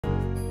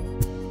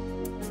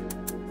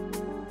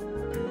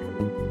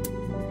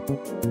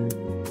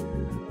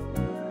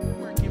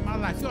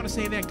going to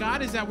say that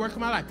God is at work in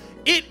my life.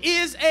 It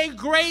is a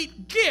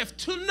great gift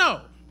to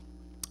know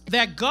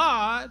that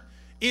God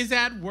is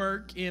at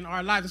work in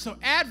our lives. And so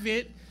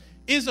Advent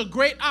is a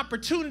great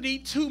opportunity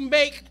to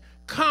make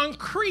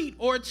concrete,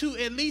 or to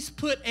at least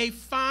put a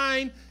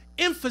fine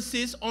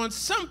emphasis on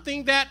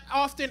something that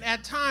often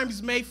at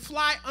times may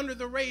fly under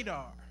the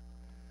radar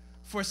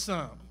for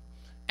some.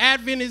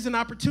 Advent is an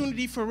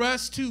opportunity for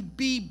us to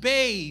be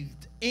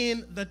bathed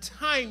in the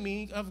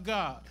timing of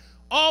God,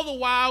 all the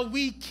while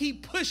we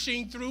keep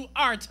pushing through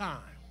our time.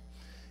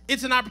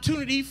 It's an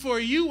opportunity for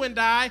you and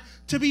I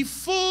to be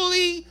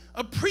fully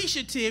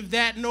appreciative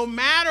that no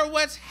matter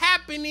what's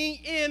happening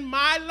in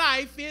my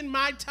life, in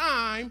my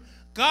time,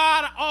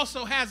 God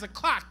also has a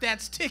clock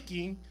that's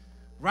ticking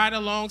right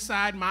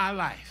alongside my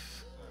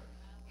life.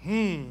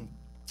 And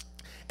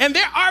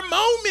there are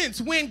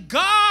moments when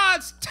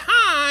God's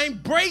time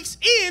breaks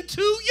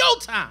into your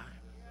time.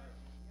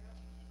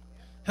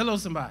 Hello,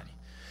 somebody.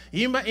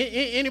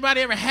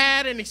 Anybody ever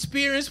had an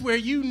experience where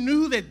you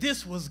knew that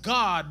this was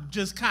God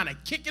just kind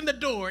of kicking the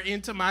door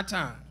into my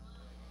time?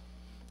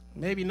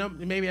 Maybe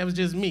that was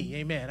just me.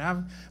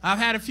 Amen. I've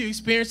had a few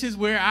experiences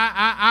where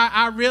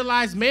I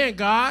realized, man,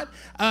 God,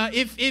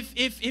 if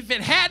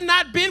it had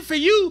not been for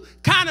you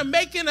kind of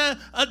making a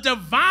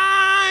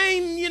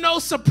divine,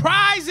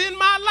 surprise in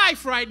my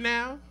life right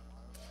now,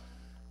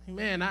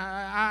 man,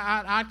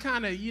 I'd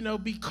kind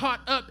of, be caught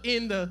up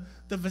in the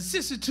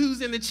vicissitudes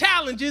and the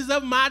challenges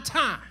of my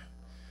time.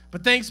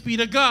 But thanks be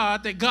to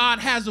God that God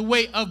has a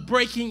way of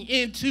breaking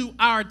into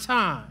our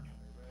time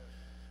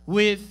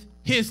with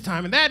his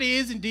time. And that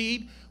is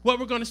indeed what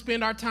we're going to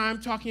spend our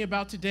time talking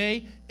about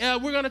today.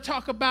 We're going to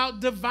talk about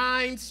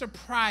divine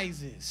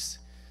surprises,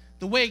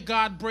 the way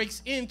God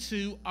breaks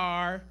into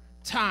our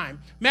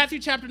time. Matthew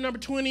chapter number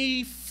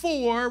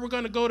 24, we're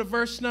going to go to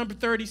verse number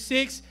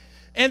 36.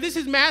 And this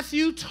is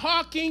Matthew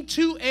talking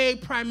to a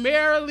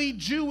primarily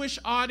Jewish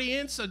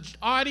audience, an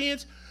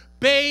audience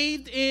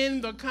bathed in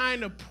the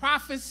kind of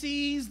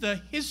prophecies, the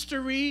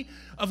history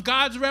of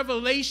God's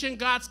revelation,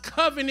 God's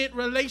covenant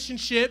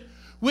relationship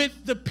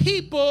with the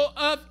people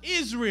of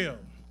Israel.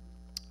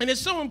 And it's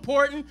so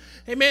important,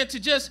 amen, to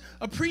just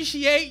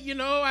appreciate,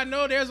 I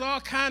know there's all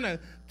kind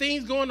of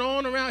things going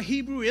on around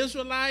Hebrew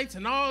Israelites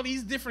and all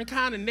these different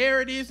kind of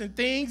narratives and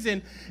things.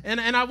 And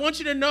I want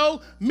you to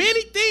know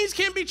many things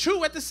can be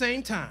true at the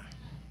same time.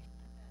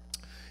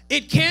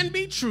 It can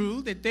be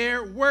true that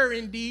there were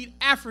indeed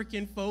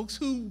African folks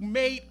who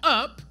made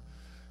up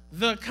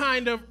the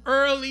kind of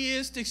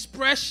earliest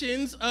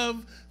expressions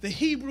of the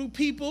Hebrew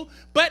people,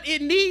 but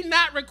it need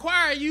not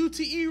require you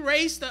to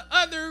erase the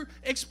other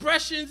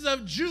expressions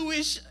of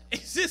Jewish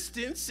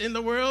existence in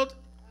the world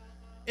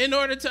in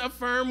order to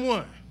affirm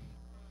one.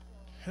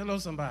 Hello,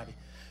 somebody.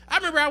 I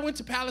remember I went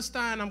to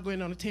Palestine. I'm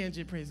going on a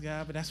tangent, praise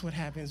God, but that's what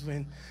happens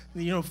when,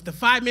 the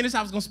 5 minutes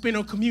I was going to spend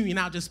on communion,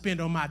 I'll just spend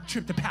on my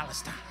trip to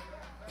Palestine.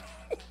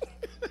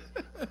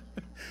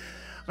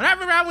 But I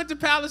remember I went to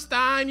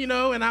Palestine,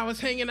 and I was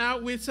hanging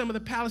out with some of the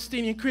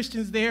Palestinian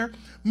Christians there,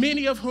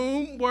 many of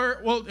whom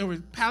there were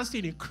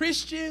Palestinian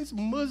Christians,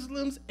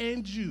 Muslims,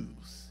 and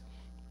Jews,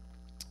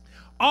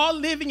 all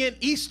living in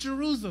East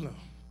Jerusalem.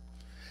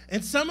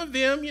 And some of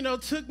them,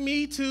 took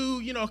me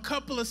to, a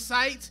couple of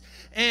sites,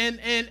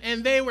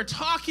 and they were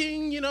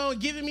talking,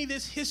 giving me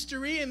this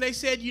history, and they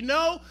said,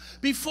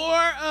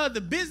 before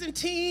the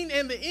Byzantine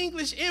and the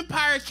English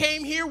Empire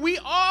came here, we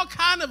all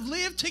kind of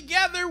lived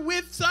together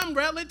with some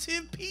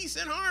relative peace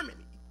and harmony.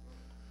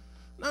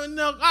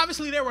 Now,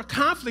 obviously, there were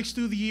conflicts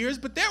through the years,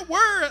 but there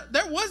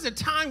was a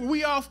time where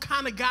we all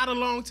kind of got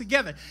along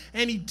together.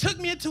 And he took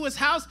me into his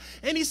house,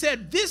 and he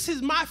said, this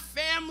is my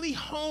family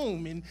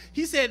home. And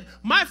he said,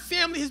 my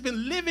family has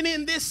been living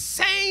in this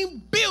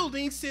same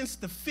building since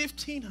the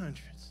 1500s.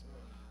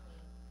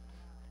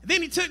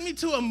 Then he took me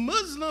to a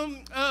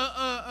Muslim,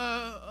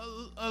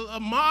 a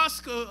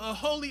mosque,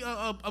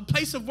 a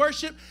place of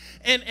worship,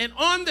 and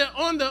on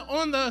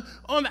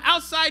the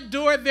outside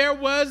door there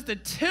was the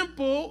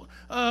temple,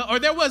 or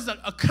there was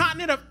a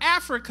continent of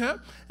Africa,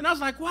 and I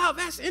was like, wow,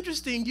 that's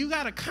interesting. You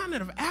got a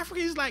continent of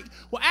Africa? He's like,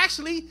 well,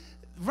 actually,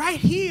 right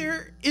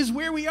here is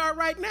where we are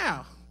right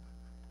now,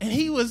 and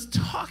he was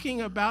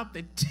talking about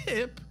the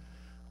tip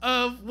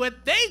of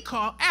what they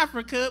call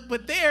Africa,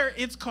 but there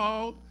it's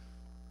called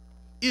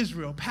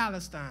Israel,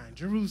 Palestine,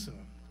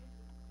 Jerusalem.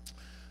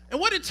 And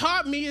what it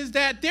taught me is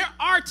that there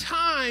are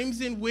times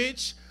in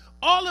which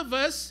all of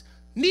us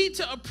need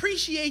to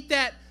appreciate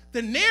that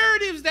the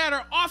narratives that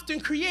are often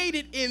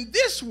created in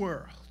this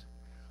world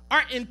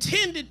are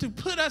intended to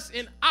put us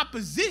in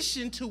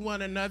opposition to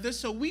one another,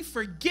 so we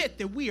forget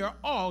that we are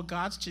all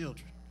God's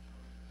children.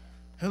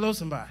 Hello,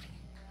 somebody.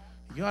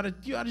 You ought to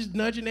just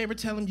nudge your neighbor,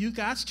 tell him you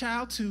God's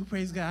child too,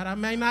 praise God. I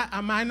might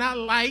not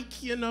like,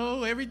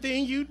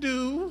 everything you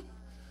do.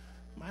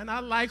 Might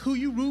not like who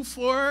you root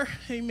for,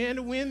 amen,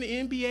 to win the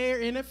NBA or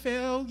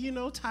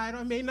NFL, title.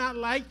 I may not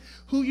like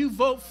who you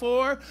vote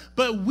for,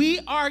 but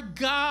we are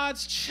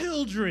God's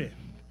children,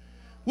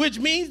 which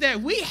means that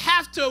we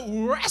have to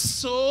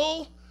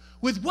wrestle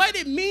with what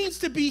it means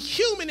to be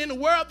human in a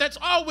world that's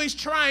always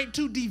trying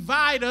to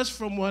divide us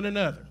from one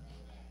another.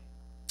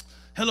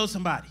 Hello,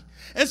 somebody.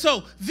 And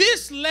so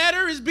this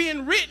letter is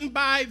being written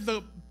by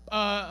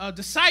a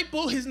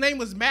disciple. His name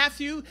was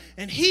Matthew,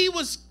 and he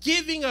was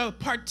giving a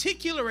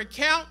particular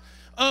account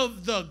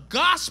of the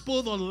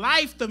gospel, the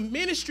life, the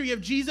ministry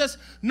of Jesus,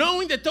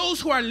 knowing that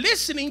those who are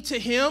listening to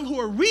him, who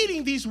are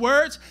reading these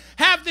words,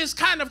 have this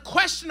kind of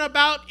question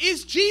about,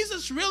 is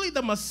Jesus really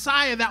the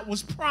Messiah that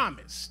was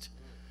promised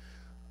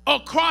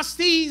across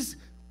these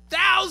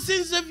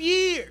thousands of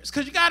years?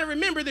 Because you got to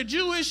remember, the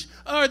Jewish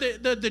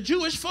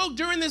folk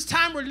during this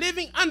time were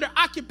living under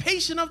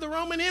occupation of the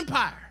Roman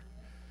Empire.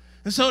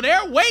 And so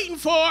they're waiting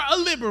for a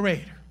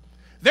liberator.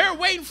 They're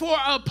waiting for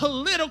a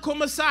political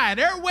Messiah.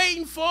 They're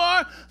waiting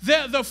for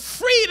the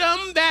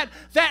freedom that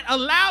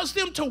allows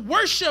them to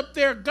worship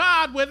their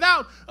God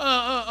without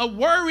a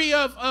worry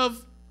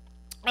of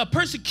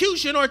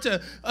persecution, or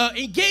to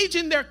engage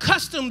in their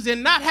customs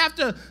and not have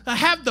to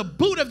have the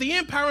boot of the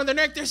empire on their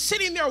neck. They're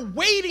sitting there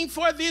waiting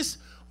for this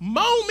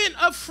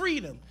moment of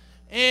freedom.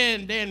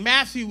 And then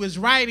Matthew is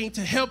writing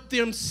to help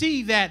them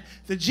see that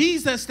the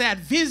Jesus that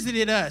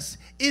visited us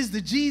is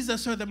the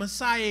Jesus, or the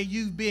Messiah,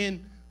 you've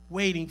been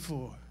waiting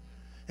for.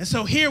 And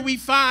so here we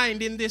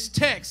find in this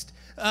text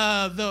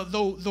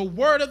the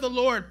word of the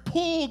Lord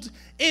pulled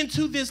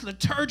into this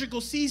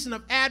liturgical season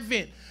of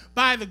Advent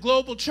by the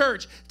global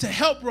church to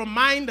help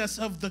remind us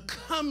of the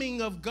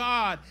coming of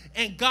God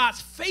and God's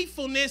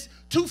faithfulness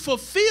to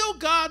fulfill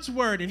God's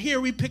word. And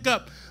here we pick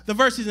up the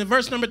verses in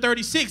verse number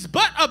 36.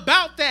 But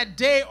about that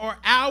day or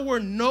hour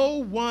no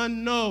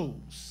one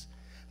knows,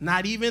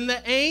 not even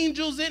the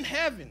angels in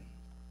heaven,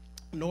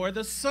 nor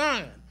the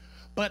Son,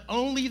 but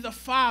only the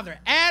Father.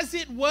 As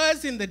it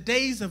was in the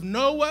days of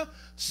Noah,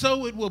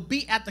 so it will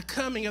be at the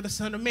coming of the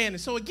Son of Man.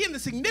 And so again, the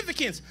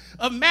significance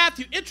of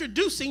Matthew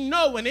introducing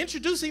Noah and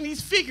introducing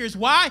these figures.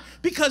 Why?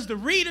 Because the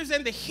readers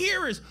and the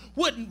hearers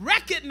would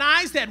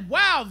recognize that,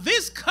 wow,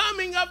 this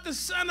coming of the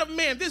Son of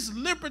Man, this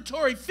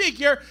liberatory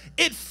figure,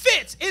 it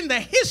fits in the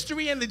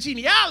history and the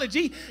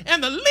genealogy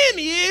and the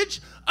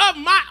lineage of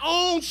my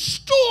own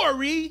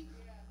story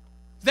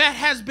that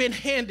has been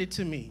handed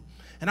to me.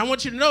 And I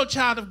want you to know,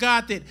 child of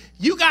God, that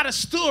you got a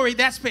story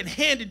that's been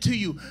handed to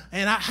you.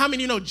 And how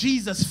many of you know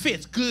Jesus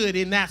fits good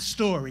in that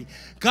story?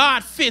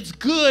 God fits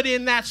good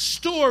in that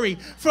story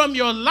from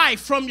your life,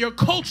 from your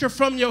culture,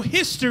 from your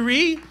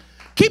history.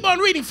 Keep on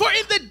reading. For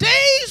in the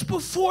days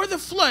before the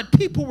flood,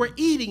 people were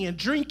eating and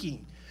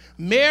drinking,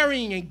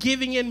 marrying and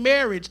giving in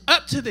marriage,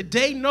 up to the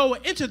day Noah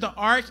entered the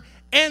ark,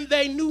 and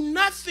they knew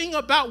nothing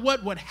about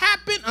what would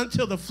happen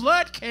until the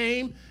flood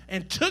came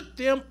and took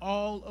them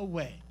all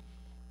away.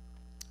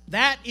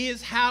 That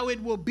is how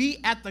it will be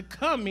at the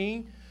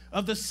coming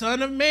of the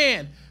Son of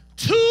Man.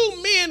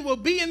 2 men will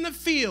be in the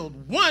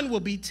field. One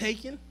will be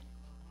taken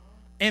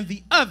and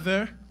the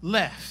other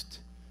left.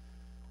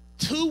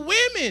 2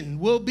 women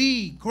will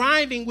be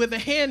grinding with a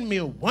hand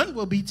mill. One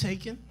will be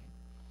taken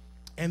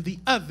and the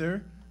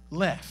other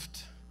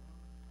left.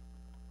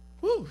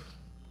 Whew.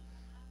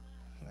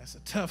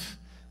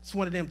 It's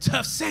one of them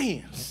tough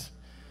sayings.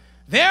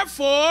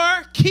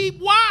 Therefore, keep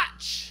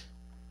watch,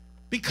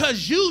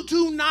 because you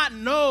do not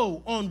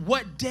know on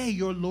what day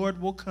your Lord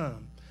will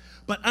come.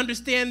 But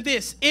understand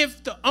this,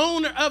 if the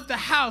owner of the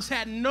house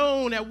had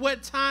known at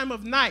what time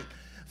of night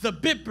the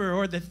bipper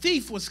or the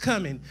thief was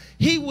coming,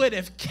 he would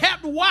have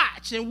kept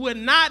watch and would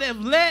not have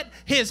let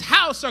his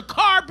house or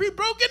car be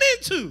broken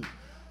into.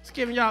 Just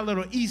giving y'all a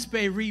little East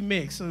Bay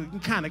remix so you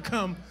can kind of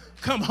come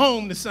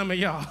home to some of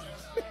y'all.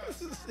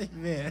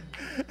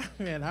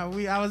 Man, I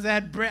was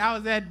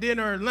at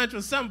dinner or lunch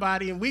with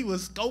somebody, and we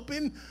was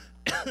scoping,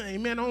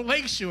 amen, on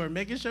Lakeshore,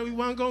 making sure we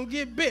weren't going to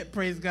get bit,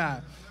 praise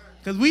God.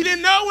 Because we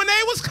didn't know when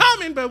they was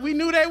coming, but we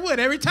knew they would.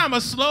 Every time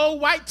a slow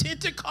white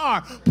tinted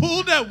car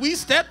pulled up, we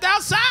stepped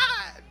outside.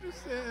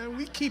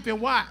 We keeping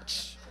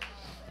watch.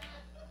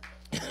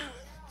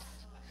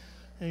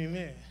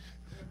 Amen.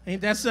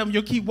 Ain't that something?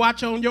 You'll keep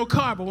watch on your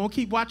car, but won't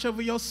keep watch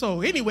over your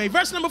soul. Anyway,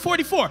 verse number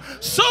 44.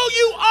 So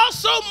you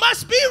also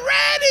must be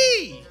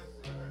ready.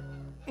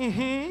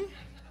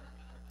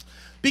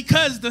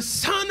 Because the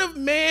Son of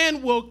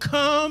Man will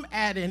come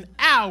at an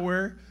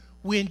hour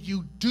when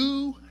you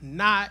do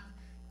not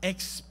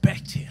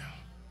expect him.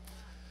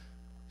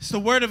 It's the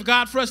word of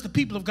God for us, the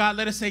people of God.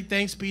 Let us say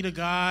thanks be to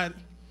God.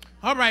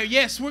 All right,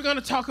 yes, we're going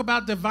to talk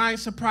about divine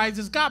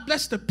surprises. God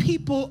bless the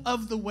people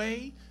of the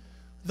way,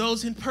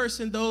 those in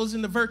person, those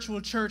in the virtual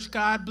church.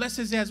 God bless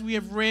us as we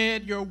have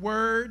read your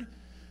word.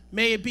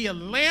 May it be a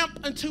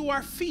lamp unto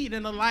our feet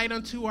and a light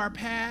unto our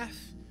path.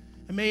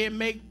 And may it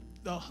make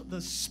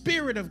the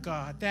Spirit of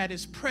God that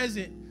is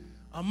present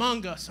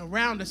among us,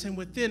 around us, and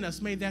within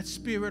us, may that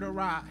Spirit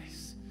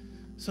arise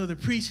so the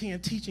preaching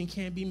and teaching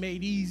can be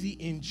made easy.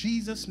 In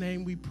Jesus'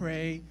 name we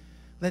pray.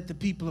 Let the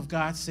people of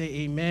God say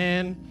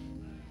amen,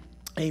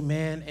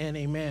 amen, and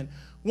amen.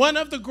 One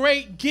of the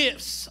great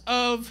gifts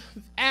of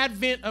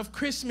Advent, of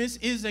Christmas,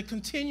 is a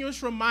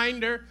continuous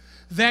reminder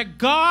that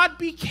God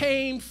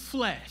became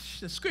flesh.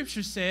 The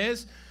scripture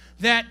says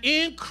that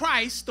in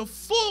Christ the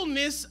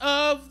fullness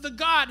of the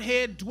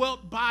Godhead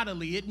dwelt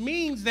bodily. It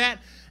means that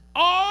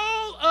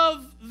all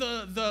of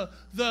the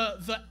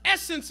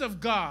essence of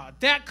God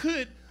that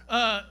could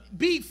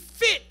be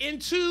fit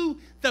into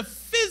the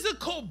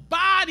physical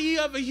body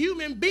of a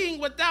human being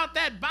without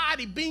that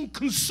body being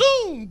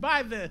consumed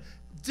by the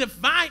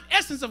divine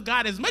essence of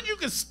God. As much as you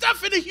can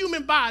stuff in a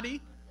human body,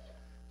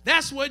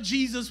 that's what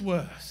Jesus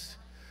was.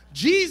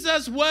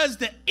 Jesus was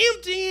the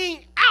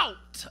emptying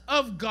out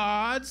of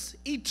God's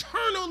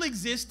eternal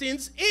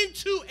existence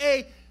into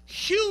a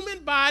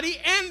human body,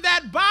 and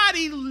that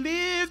body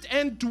lived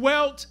and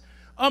dwelt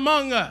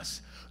among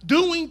us,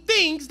 doing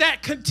things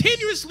that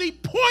continuously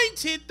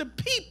pointed the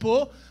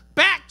people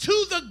back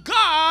to the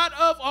God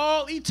of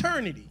all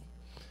eternity.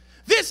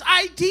 This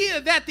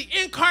idea that the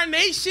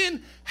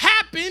incarnation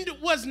happened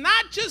was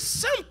not just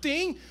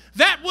something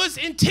that was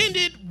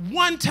intended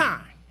one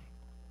time.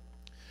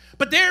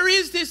 But there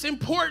is this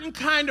important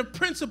kind of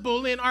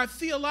principle in our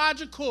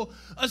theological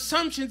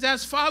assumptions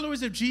as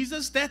followers of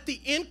Jesus, that the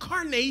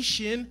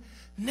incarnation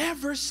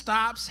never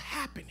stops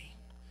happening.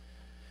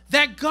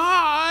 That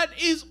God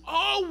is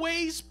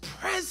always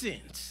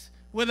present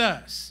with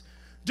us.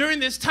 During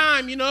this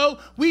time,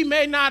 we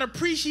may not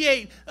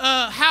appreciate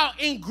how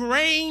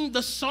ingrained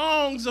the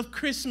songs of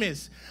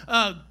Christmas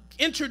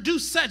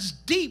introduce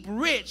such deep,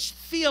 rich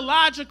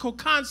theological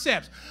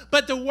concepts.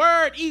 But the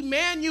word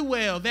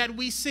Emmanuel that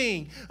we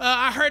sing,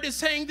 I heard it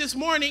saying this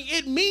morning,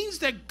 it means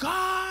that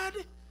God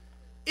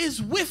is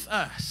with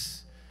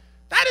us.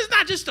 That is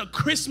not just a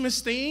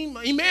Christmas theme.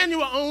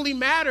 Emmanuel only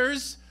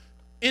matters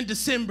in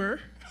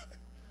December.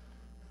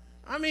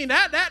 I mean,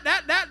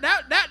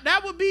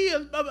 that would be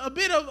a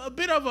bit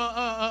of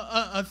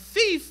a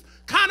thief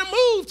kind of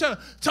move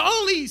to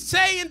only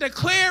say and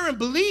declare and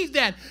believe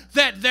that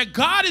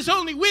God is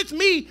only with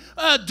me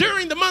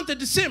during the month of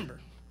December.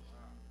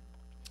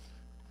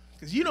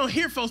 Because you don't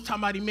hear folks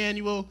talking about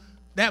Emmanuel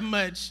that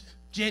much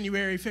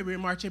January,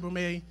 February, March, April,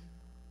 May,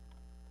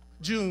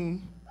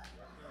 June,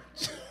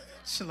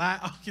 July,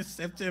 August,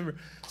 September.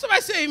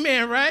 Somebody say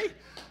amen, right?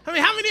 I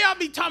mean, how many of y'all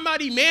be talking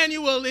about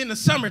Emmanuel in the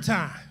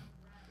summertime?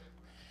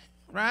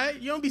 Right?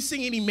 You don't be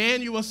singing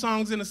Emmanuel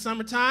songs in the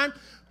summertime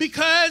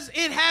because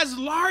it has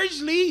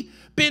largely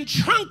been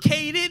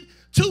truncated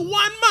to 1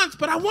 month.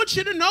 But I want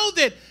you to know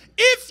that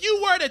if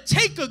you were to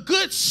take a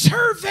good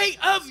survey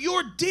of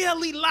your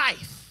daily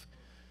life,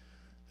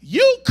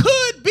 you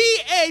could be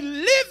a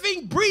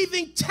living,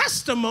 breathing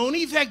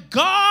testimony that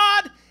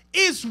God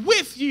is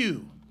with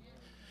you.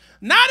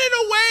 Not in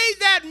a way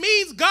that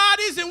means God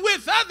isn't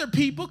with other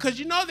people, because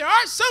there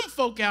are some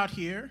folk out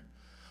here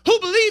who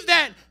believe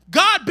that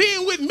God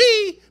being with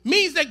me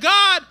means that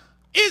God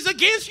is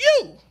against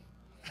you.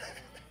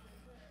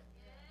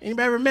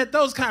 Anybody ever met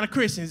those kind of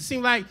Christians? It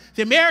seems like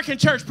the American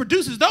church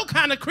produces those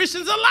kind of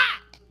Christians a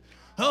lot.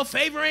 Oh,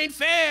 favor ain't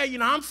fair.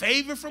 I'm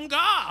favored from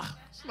God.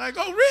 It's like,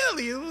 oh,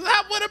 really?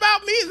 What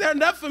about me? Is there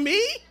enough for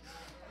me?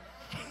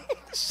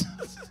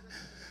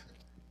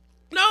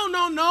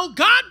 No.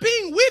 God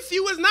being with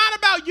you is not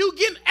about you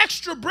getting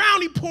extra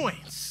brownie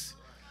points.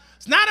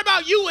 It's not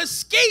about you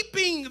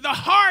escaping the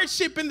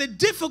hardship and the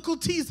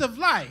difficulties of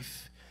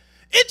life.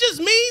 It just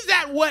means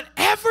that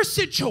whatever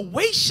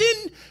situation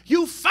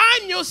you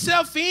find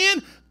yourself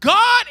in,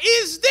 God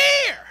is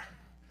there.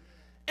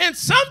 And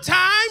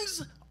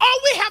sometimes all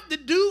we have to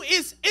do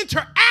is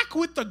interact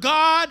with the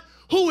God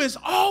who is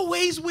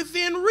always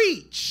within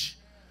reach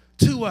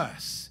to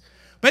us.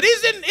 But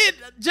isn't it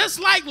just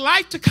like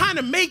life to kind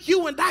of make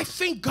you and I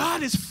think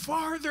God is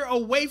farther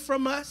away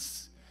from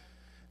us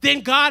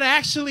than God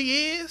actually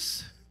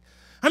is?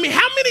 I mean,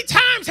 how many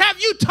times have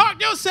you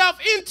talked yourself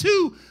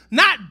into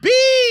not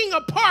being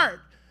a part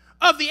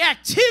of the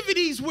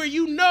activities where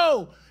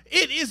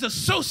it is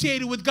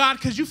associated with God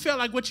because you felt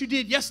like what you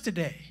did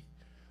yesterday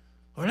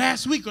or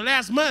last week or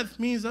last month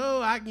means,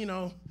 I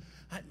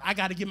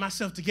got to get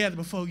myself together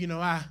before,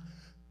 I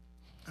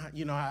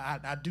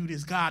do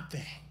this God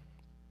thing.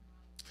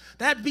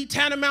 That'd be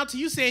tantamount to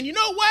you saying, you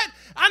know what?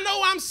 I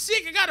know I'm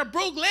sick, I got a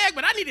broke leg,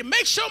 but I need to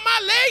make sure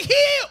my leg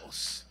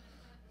heals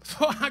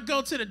before I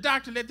go to the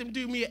doctor, let them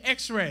do me an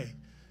x-ray.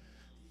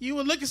 You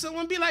would look at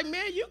someone and be like,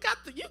 man, you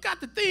got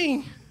the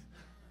thing.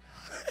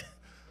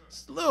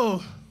 It's a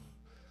little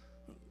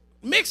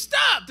mixed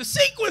up. The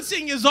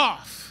sequencing is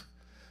off.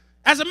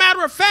 As a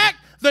matter of fact,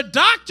 the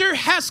doctor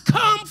has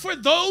come for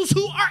those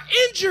who are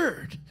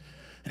injured.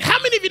 And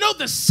how many of you know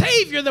the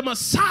Savior, the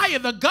Messiah,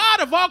 the God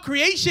of all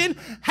creation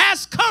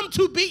has come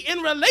to be in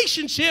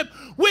relationship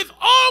with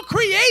all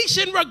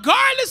creation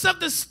regardless of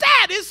the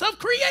status of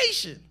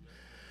creation?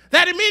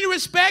 That in many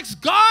respects,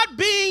 God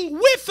being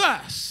with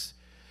us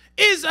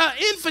is an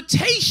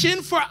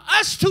invitation for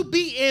us to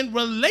be in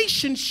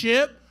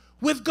relationship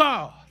with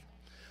God,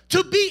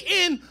 to be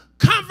in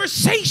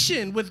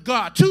conversation with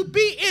God, to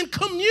be in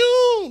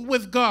commune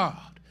with God.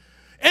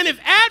 And if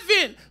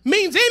Advent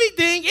means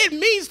anything, it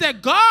means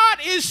that God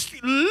is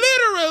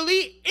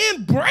literally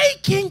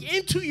breaking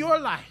into your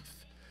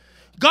life.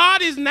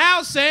 God is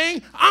now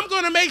saying, I'm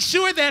going to make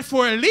sure that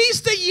for at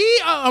least a year,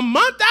 a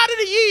month out of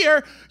the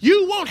year,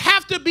 you won't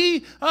have to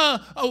be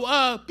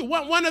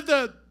one of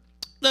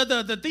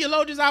the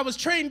theologians I was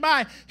trained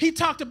by. He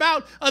talked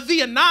about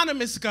the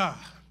anonymous God.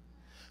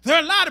 There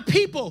are a lot of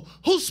people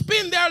who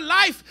spend their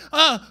life,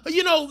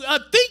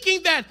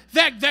 thinking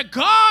that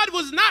God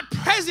was not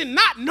present,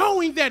 not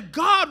knowing that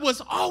God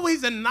was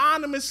always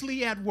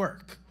anonymously at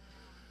work.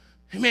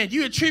 Amen.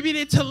 You attribute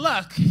it to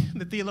luck.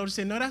 The theologian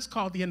said, no, that's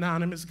called the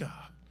anonymous God.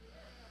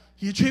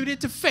 You attribute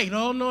it to fate.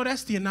 Oh, no,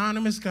 that's the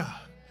anonymous God.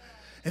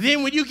 And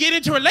then when you get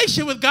into a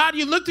relationship with God,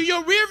 you look through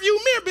your rearview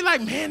mirror and be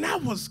like, man,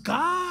 that was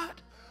God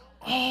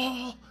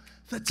all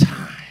the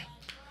time.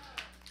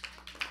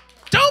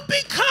 Don't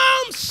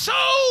become so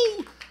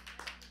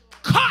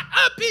caught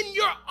up in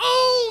your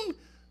own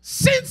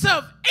sense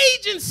of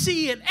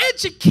agency and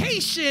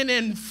education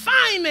and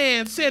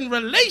finance and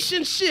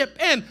relationship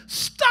and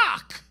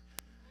stock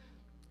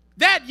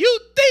that you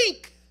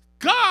think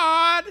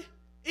God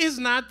is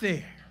not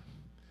there.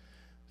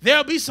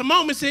 There'll be some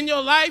moments in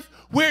your life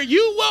where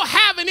you will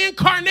have an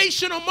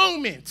incarnational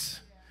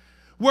moment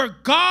where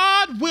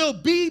God will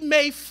be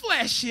made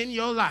flesh in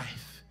your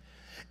life.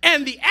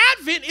 And the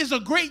Advent is a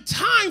great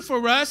time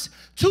for us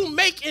to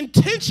make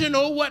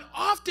intentional what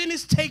often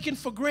is taken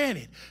for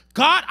granted.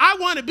 God, I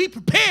want to be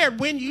prepared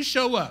when you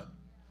show up.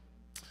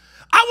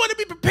 I want to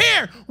be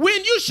prepared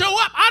when you show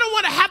up. I don't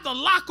want to have the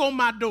lock on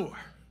my door,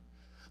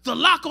 the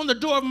lock on the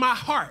door of my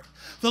heart,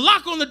 the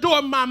lock on the door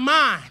of my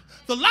mind,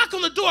 the lock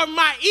on the door of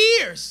my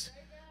ears.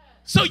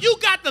 So you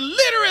got to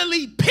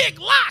literally pick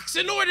locks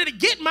in order to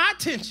get my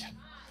attention.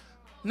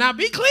 Now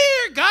be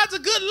clear, God's a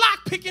good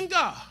lock-picking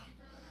God.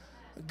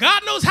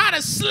 God knows how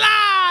to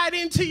slide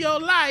into your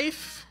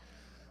life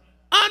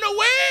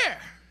unaware.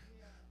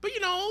 But,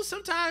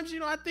 sometimes,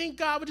 I think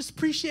God would just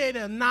appreciate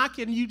a knock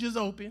and you just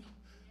open.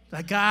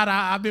 Like, God,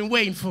 I've been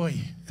waiting for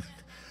you.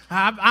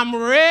 I'm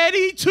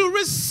ready to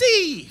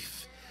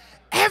receive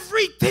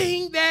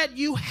everything that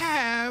you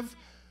have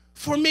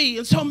for me.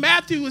 And so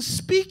Matthew is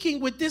speaking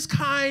with this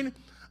kind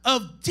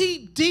of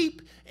deep,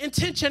 deep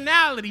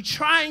intentionality,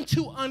 trying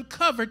to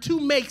uncover, to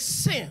make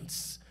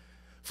sense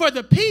for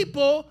the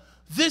people,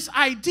 this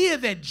idea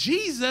that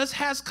Jesus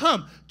has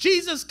come.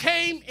 Jesus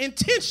came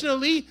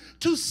intentionally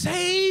to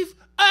save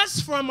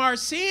us from our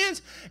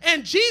sins,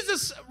 and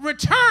Jesus'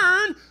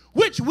 return,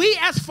 which we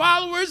as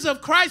followers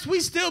of Christ,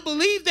 we still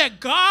believe that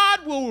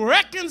God will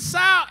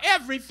reconcile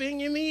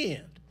everything in the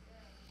end.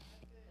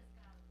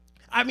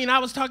 I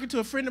was talking to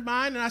a friend of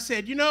mine, and I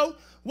said,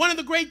 one of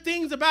the great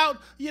things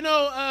about,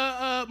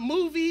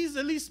 movies,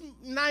 at least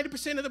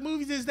 90% of the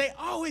movies, is they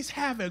always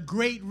have a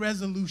great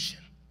resolution.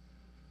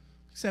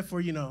 Except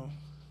for, the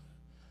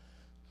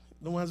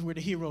ones where the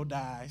hero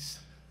dies.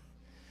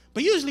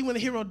 But usually when the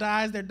hero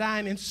dies, they're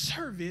dying in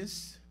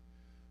service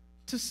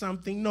to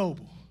something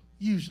noble,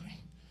 usually.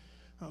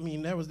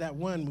 There was that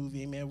one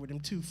movie, man, where them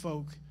two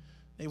folk,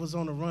 they was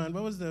on the run.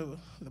 What was the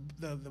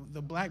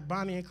Black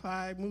Bonnie and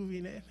Clyde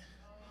movie that?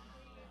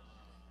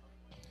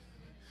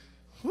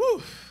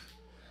 Whew.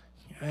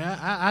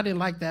 I didn't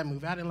like that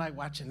movie. I didn't like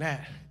watching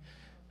that.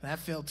 That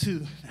felt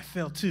too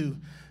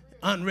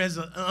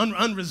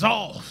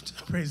unresolved.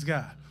 Praise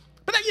God.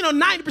 But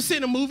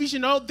 90% of movies,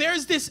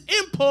 there's this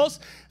impulse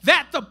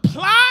that the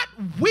plot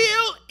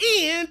will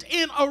end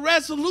in a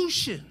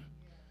resolution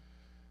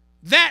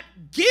that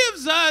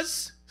gives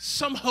us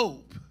some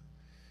hope,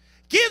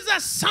 gives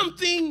us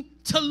something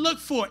to look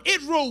for.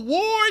 It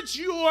rewards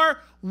your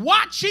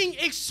watching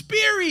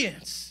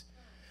experience.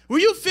 Where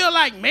you feel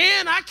like,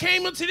 man, I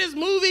came into this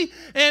movie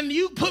and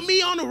you put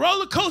me on a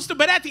roller coaster,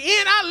 but at the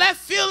end I left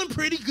feeling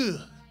pretty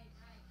good.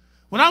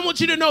 Well, I want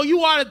you to know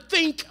you ought to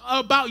think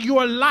about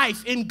your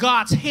life in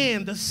God's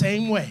hand the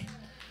same way.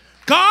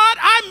 God,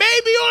 I may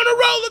be on a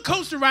roller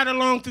coaster right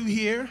along through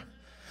here,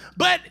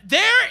 but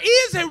there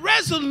is a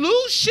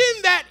resolution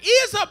that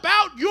is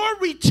about your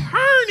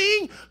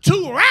returning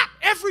to wrap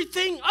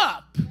everything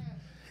up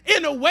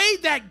in a way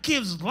that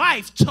gives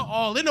life to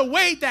all, in a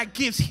way that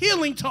gives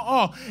healing to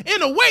all,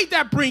 in a way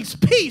that brings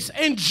peace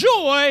and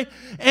joy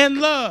and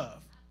love.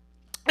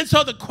 And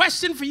so the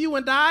question for you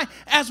and I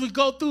as we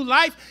go through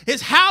life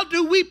is, how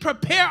do we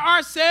prepare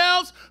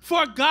ourselves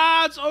for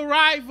God's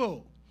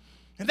arrival?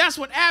 And that's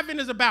what Advent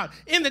is about.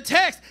 In the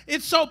text,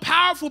 it's so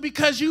powerful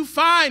because you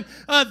find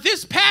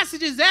this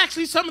passage is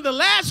actually some of the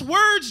last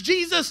words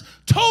Jesus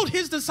told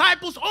his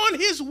disciples on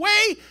his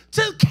way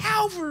to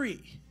Calvary.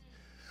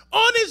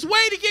 On his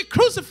way to get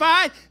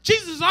crucified,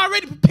 Jesus is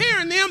already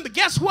preparing them, but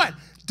guess what?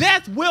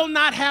 Death will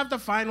not have the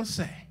final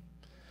say.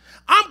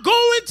 I'm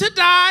going to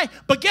die,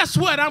 but guess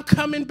what? I'm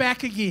coming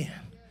back again.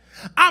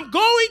 I'm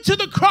going to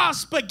the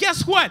cross, but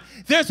guess what?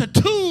 There's a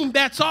tomb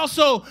that's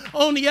also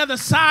on the other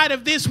side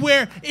of this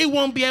where it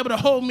won't be able to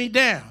hold me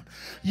down.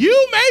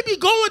 You may be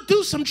going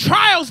through some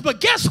trials,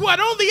 but guess what?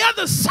 On the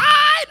other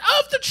side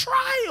of the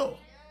trial,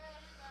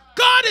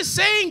 God is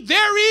saying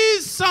there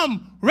is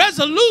some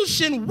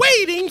resolution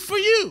waiting for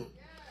you.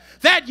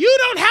 That you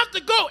don't have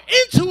to go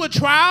into a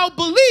trial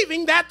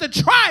believing that the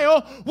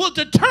trial will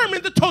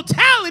determine the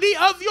totality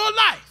of your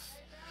life.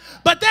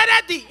 but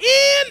that at the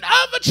end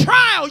of a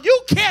trial, you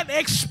can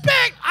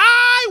expect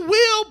I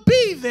will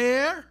be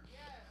there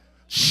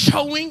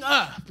showing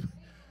up.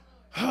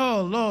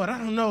 Oh, Lord, I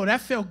don't know.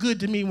 That felt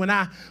good to me when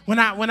I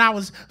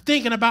was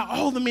thinking about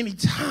all the many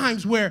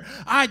times where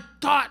I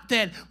thought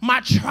that my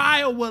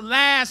trial would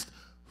last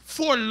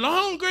for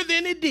longer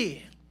than it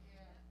did.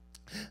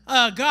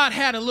 God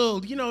had a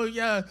little,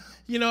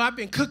 I've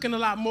been cooking a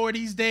lot more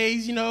these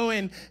days,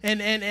 and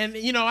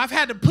I've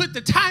had to put the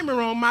timer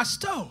on my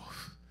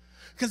stove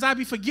because I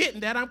be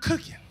forgetting that I'm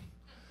cooking.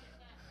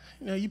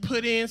 You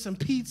put in some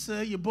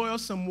pizza, you boil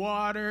some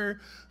water,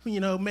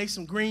 make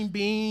some green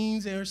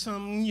beans or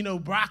some,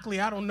 broccoli,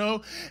 I don't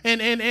know.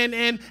 And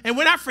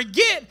when I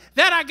forget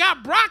that I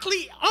got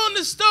broccoli on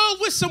the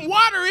stove with some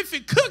water, if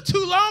it cooked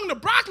too long, the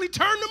broccoli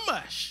turned to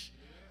mush.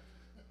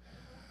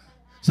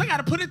 So I got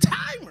to put a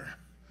timer.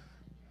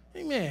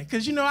 Amen.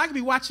 Because, I could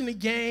be watching the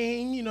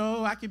game,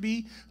 I could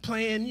be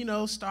playing,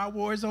 Star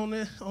Wars on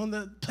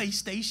the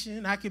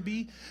PlayStation. I could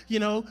be,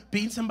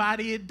 beating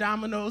somebody at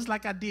dominoes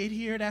like I did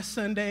here that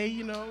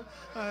Sunday, and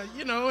I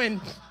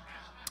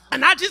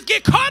just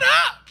get caught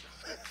up.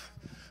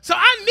 So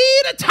I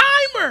need a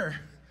timer.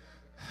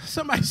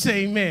 Somebody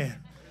say amen.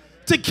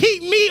 To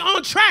keep me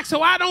on track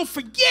so I don't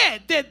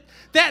forget that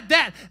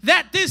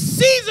this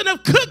season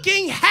of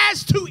cooking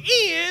has to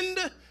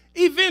end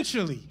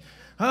eventually.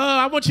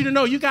 I want you to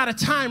know you got a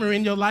timer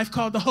in your life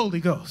called the Holy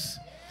Ghost.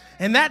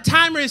 And that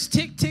timer is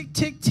tick, tick,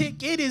 tick,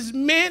 tick. It is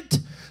meant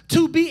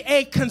to be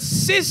a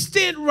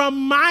consistent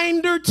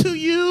reminder to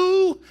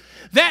you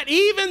that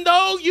even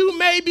though you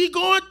may be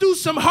going through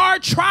some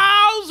hard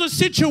trials or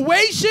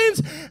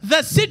situations,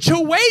 the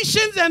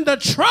situations and the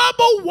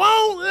trouble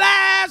won't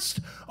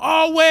last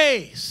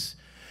always.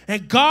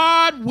 And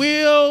God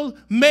will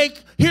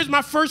make, here's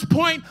my first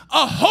point,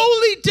 a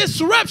holy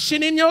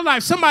disruption in your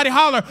life. Somebody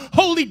holler,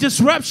 holy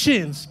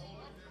disruptions.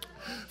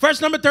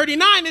 Verse number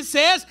 39, it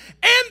says,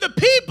 and the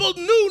people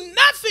knew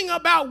nothing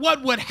about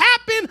what would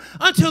happen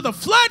until the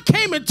flood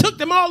came and took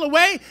them all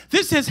away.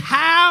 This is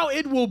how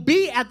it will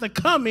be at the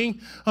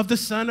coming of the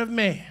Son of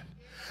Man.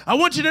 I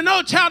want you to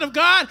know, child of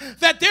God,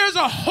 that there's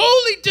a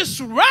holy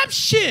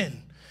disruption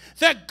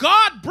that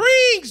God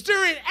brings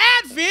during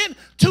Advent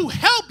to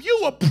help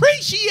you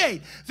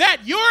appreciate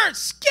that your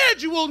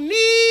schedule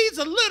needs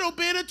a little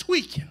bit of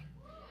tweaking.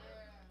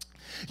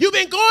 You've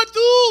been going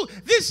through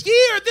this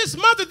year, this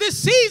month, or this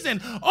season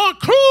on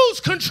cruise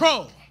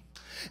control.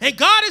 And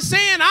God is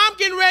saying, I'm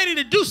getting ready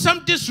to do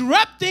some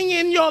disrupting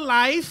in your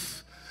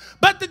life,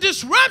 but the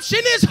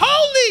disruption is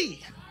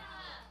holy.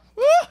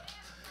 Woo.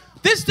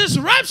 This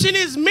disruption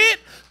is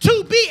meant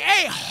to be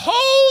a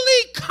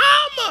holy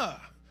comma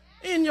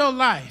in your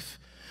life.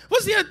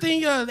 What's the other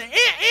thing? A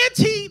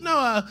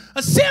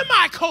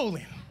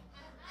semicolon.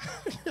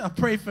 Y'all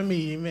pray for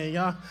me, man.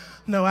 Y'all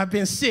know I've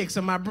been sick,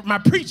 so my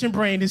preaching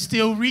brain is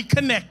still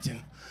reconnecting.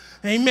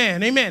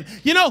 Amen, amen.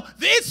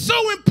 It's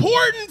so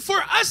important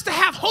for us to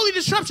have holy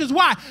disruptions.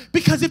 Why?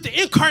 Because if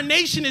the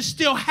incarnation is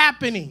still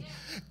happening,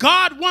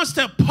 God wants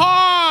to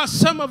pause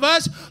some of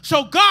us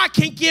so God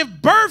can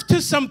give birth to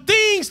some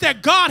things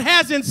that God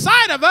has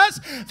inside of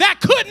us that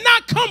could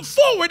not come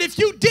forward if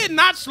you did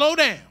not slow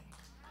down.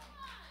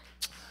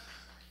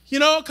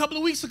 A couple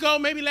of weeks ago,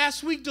 maybe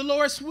last week,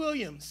 Dolores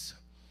Williams,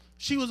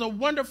 she was a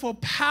wonderful,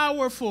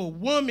 powerful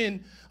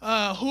woman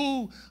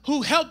who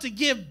helped to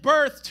give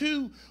birth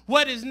to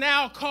what is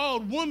now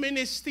called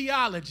womanist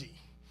theology.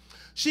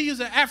 She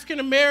is an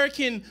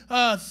African-American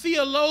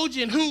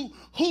theologian who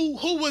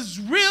was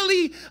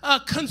really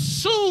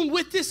consumed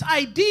with this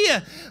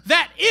idea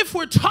that if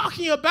we're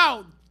talking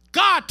about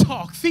God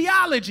talk,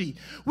 theology,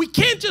 we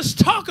can't just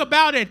talk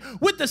about it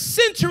with the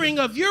centering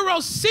of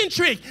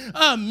Eurocentric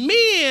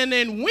men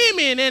and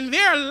women and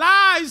their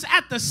lives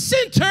at the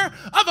center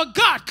of a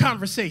God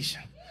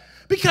conversation.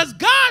 Because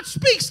God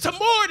speaks to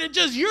more than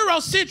just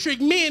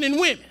Eurocentric men and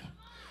women.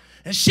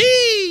 And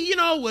she,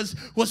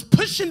 was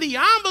pushing the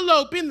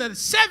envelope in the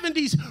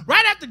 70s,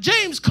 right after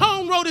James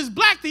Cone wrote his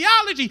Black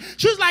Theology.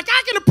 She was like,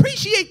 I can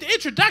appreciate the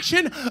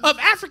introduction of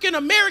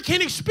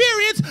African-American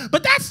experience,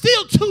 but that's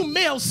still too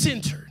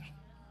male-centered.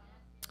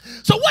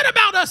 So what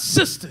about us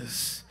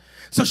sisters?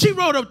 So she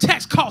wrote a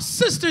text called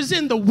Sisters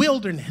in the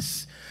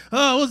Wilderness. It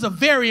was a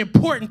very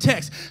important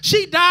text.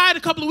 She died a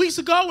couple of weeks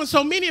ago, and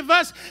so many of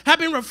us have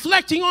been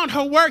reflecting on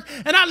her work.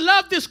 And I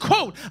love this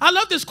quote.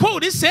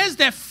 It says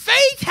that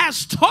faith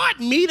has taught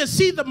me to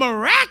see the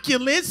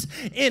miraculous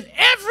in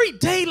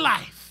everyday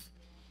life.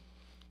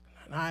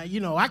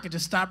 And I could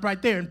just stop right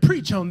there and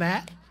preach on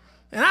that.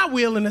 And I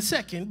will in a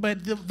second,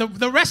 but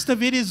the rest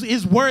of it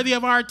is worthy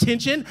of our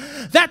attention,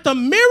 that the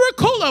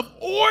miracle of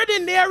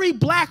ordinary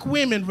black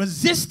women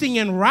resisting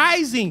and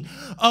rising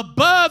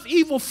above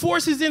evil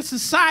forces in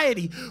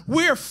society,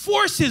 where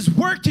forces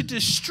work to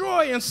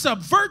destroy and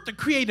subvert the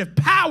creative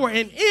power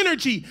and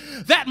energy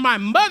that my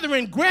mother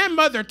and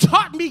grandmother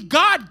taught me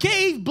God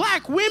gave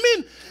black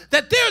women,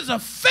 that there's a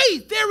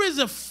faith, there is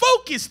a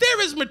focus,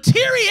 there is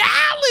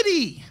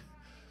materiality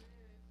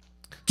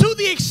to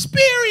the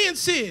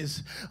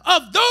experiences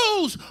of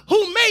those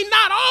who may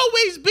not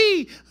always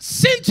be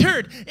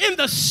centered in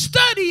the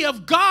study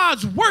of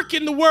God's work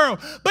in the world.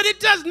 But it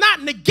does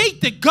not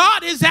negate that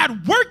God is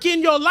at work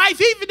in your life,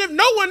 even if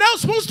no one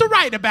else wants to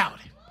write about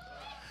it,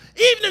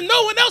 even if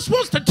no one else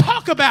wants to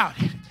talk about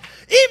it,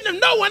 even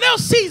if no one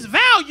else sees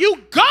value.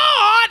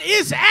 God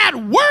is at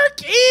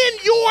work in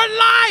your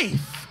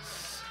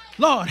life.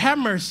 Lord, have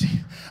mercy.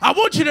 I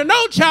want you to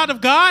know, child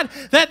of God,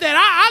 that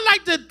I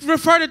like to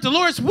refer to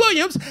Dolores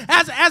Williams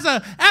as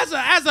a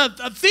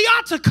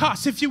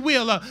theotokos, if you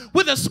will,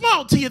 with a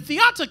small t. A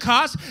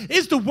theotokos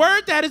is the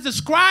word that is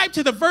ascribed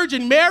to the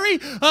Virgin Mary.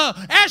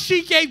 As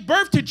she gave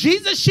birth to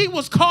Jesus, she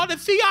was called a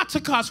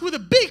theotokos with a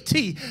big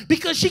T,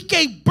 because she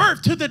gave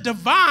birth to the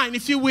divine,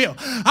 if you will.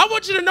 I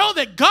want you to know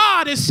that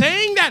God is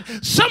saying that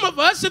some of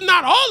us, if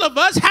not all of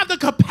us, have the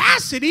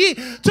capacity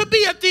to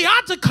be a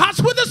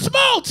theotokos with a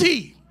small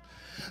t.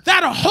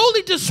 That a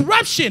holy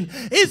disruption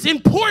is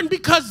important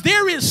because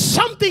there is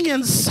something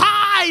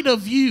inside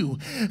of you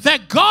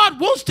that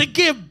God wants to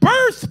give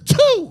birth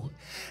to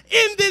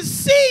in this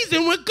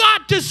season when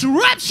God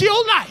disrupts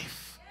your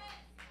life.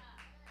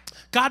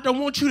 God don't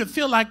want you to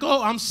feel like,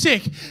 oh, I'm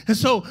sick, and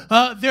so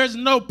there's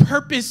no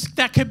purpose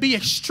that can be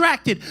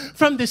extracted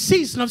from the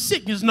season of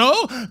sickness.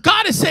 No,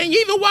 God is saying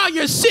even while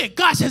you're sick,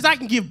 God says, I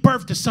can give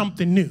birth to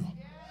something new.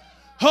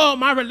 Oh,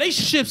 my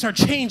relationships are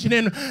changing,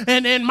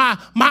 and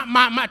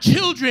my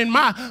children,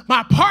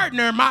 my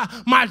partner,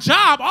 my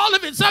job, all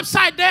of it's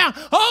upside down.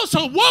 Oh,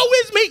 so woe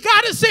is me.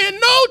 God is saying,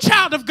 no,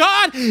 child of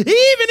God, even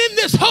in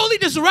this holy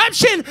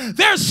disruption,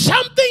 there's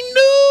something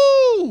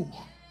new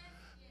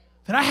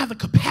that I have the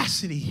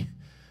capacity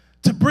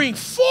to bring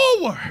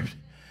forward,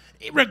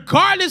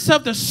 regardless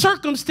of the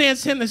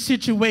circumstance and the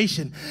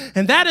situation.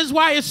 And that is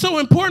why it's so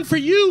important for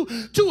you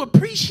to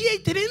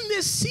appreciate that in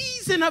this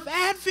season of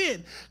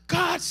Advent,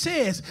 God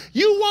says,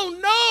 you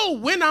won't know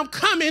when I'm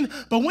coming,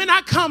 but when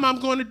I come, I'm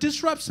going to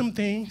disrupt some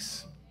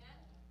things.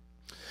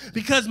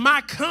 Because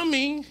my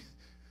coming,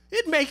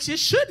 it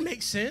should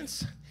make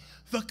sense.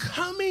 The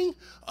coming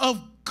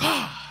of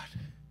God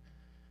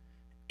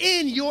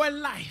in your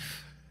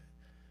life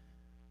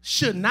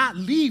should not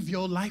leave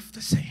your life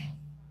the same.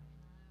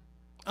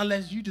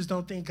 Unless you just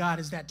don't think God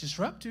is that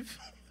disruptive.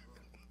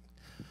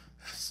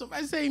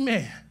 Somebody say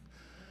amen.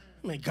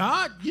 I mean,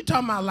 God? You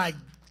talking about like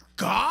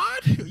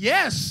God?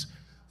 Yes.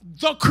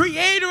 The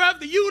creator of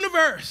the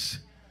universe.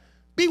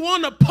 Be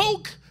wanting to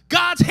poke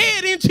God's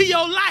head into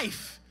your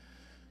life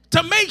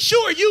to make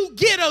sure you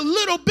get a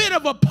little bit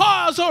of a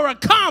pause or a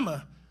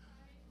comma.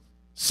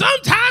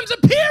 Sometimes a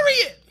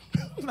period.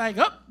 Like,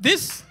 oh,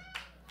 this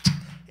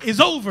is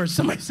over.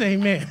 Somebody say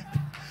amen.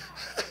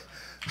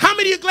 How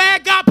many of you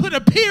glad God put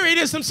a period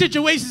in some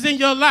situations in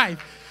your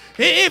life?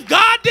 If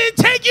God didn't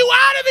take you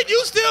out of it,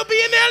 you'd still be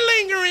in there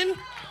lingering.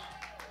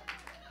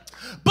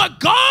 But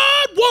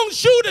God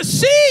wants you to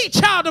see,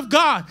 child of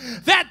God,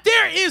 that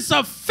there is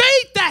a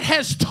faith that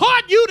has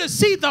taught you to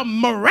see the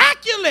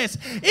miraculous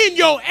in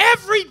your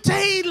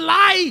everyday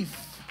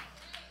life.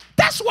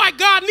 That's why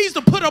God needs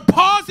to put a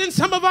pause in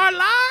some of our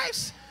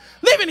lives.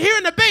 Living here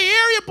in the Bay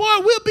Area, boy,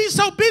 we'll be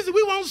so busy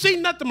we won't see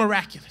nothing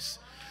miraculous.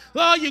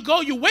 Well,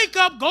 you wake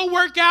up, go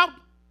work out.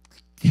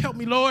 Help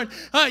me, Lord.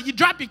 You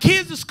drop your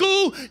kids to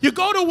school. You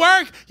go to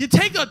work. You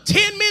take a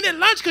 10-minute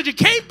lunch because you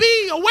can't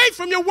be away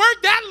from your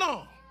work that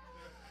long.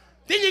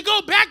 Then you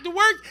go back to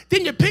work.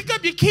 Then you pick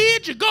up your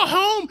kids. You go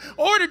home,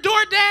 order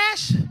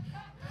DoorDash.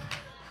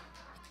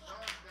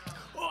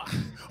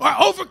 Or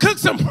overcook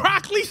some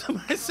broccoli.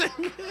 Somebody say,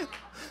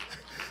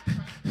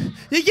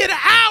 you get an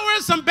hour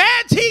of some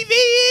bad TV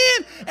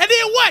in, and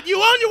then what? You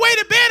on your way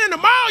to bed, and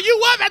tomorrow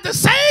you up at the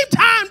same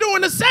time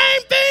doing the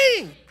same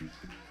thing.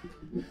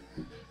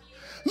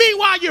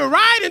 Meanwhile, you're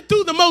riding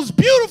through the most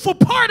beautiful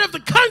part of the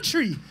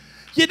country.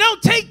 You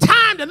don't take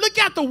time to look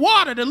at the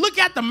water, to look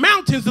at the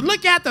mountains, to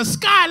look at the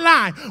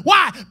skyline.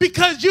 Why?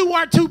 Because you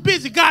are too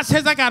busy. God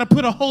says, I got to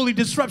put a holy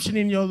disruption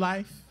in your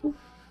life.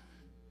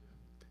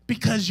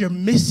 Because you're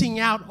missing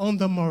out on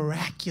the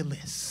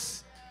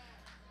miraculous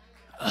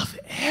of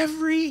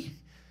everyday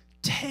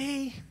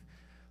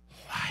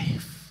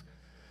life.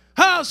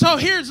 Oh, so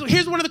here's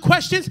one of the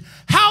questions.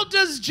 How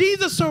does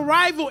Jesus'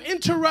 arrival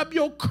interrupt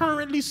your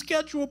currently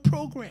scheduled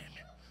programming?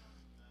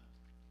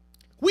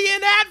 We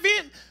in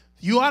Advent,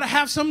 you ought to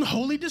have some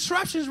holy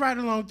disruptions right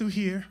along through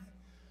here.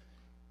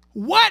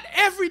 What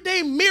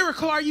everyday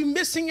miracle are you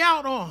missing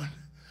out on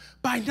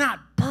by not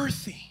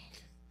birthing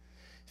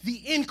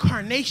the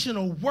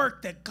incarnational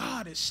work that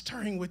God is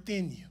stirring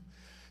within you?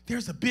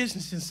 There's a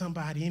business in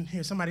somebody in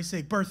here. Somebody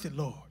say, birth it,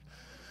 Lord.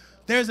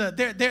 There's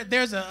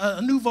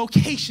a new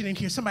vocation in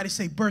here. Somebody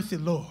say, birth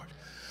it, Lord.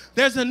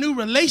 There's a new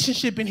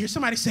relationship in here.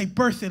 Somebody say,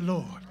 birth it,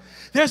 Lord.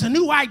 There's a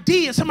new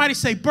idea. Somebody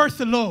say, birth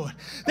the Lord.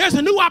 There's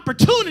a new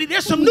opportunity.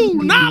 There's some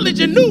new knowledge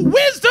and new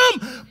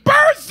wisdom.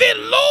 Birth it,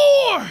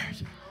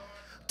 Lord.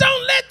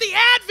 Don't let the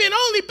Advent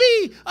only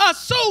be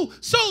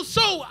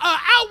so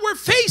outward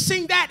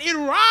facing that it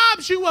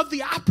robs you of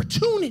the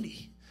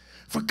opportunity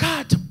for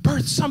God to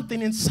birth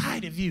something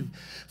inside of you,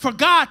 for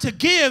God to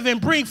give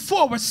and bring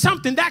forward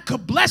something that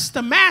could bless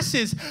the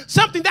masses,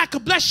 something that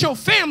could bless your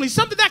family,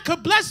 something that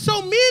could bless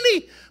so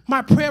many.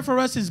 My prayer for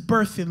us is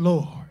birth it,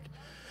 Lord.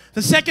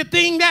 The second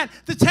thing that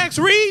the text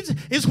reads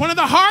is one of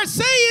the hard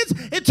sayings.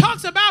 It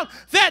talks about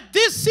that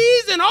this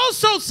season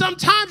also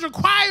sometimes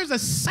requires a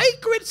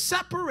sacred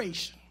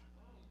separation.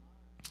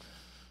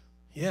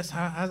 Yes,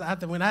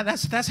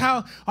 that's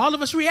how all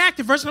of us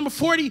reacted. Verse number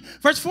 40,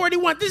 verse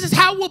 41. This is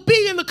how it will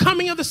be in the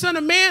coming of the Son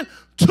of Man.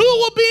 Two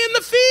will be in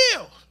the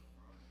field.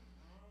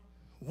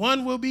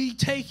 One will be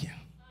taken.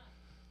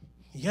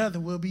 The other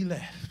will be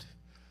left.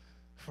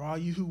 For all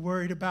you who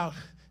worried about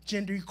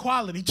gender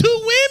equality, two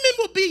women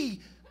will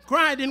be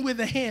grinding with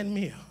a hand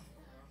mill.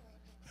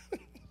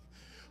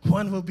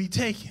 One will be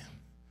taken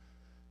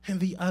and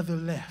the other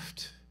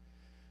left.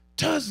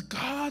 Does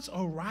God's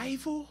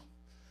arrival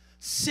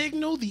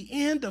signal the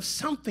end of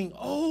something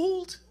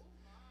old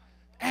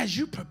as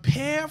you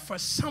prepare for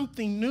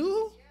something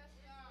new?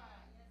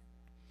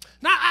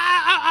 Now,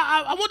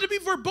 I want to be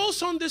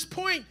verbose on this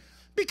point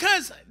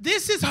because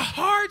this is a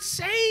hard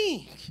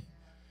saying.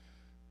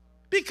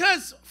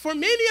 Because for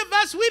many of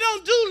us, we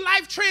don't do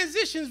life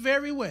transitions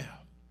very well.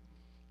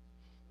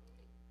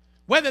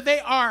 Whether they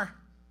are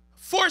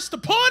forced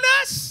upon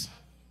us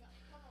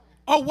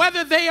or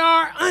whether they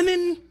are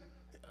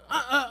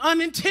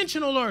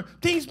unintentional or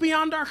things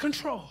beyond our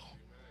control.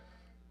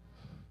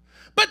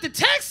 But the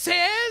text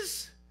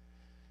says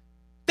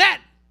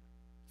that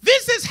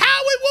this is how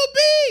it will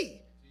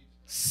be.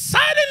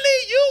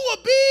 Suddenly you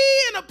will be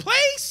in a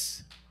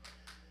place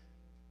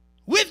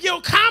with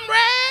your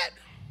comrade,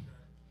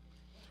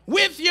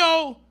 with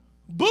your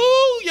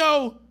boo,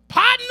 your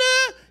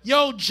partner,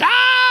 your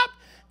job,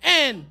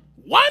 and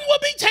one will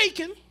be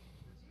taken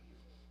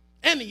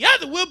and the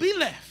other will be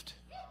left.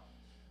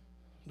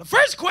 The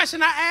first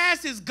question I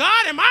ask is,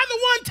 God, am I the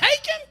one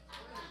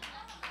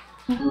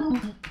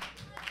taken?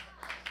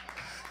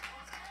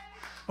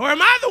 Or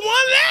am I the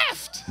one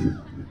left?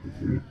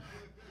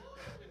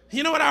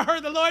 You know what I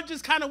heard the Lord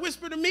just kind of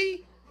whisper to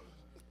me?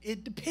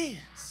 It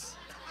depends.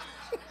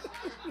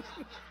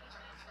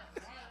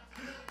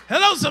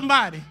 Hello,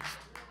 somebody.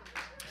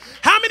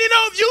 How many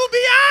know if you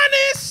be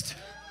honest,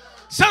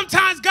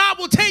 sometimes God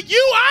will take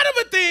you out of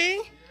a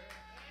thing,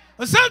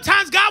 or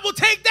sometimes God will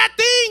take that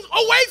thing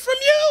away from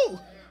you.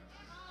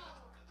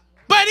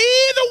 But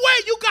either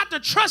way, you got to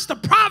trust the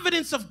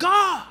providence of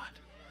God.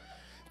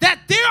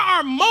 That there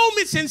are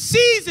moments and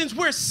seasons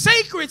where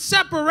sacred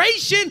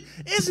separation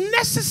is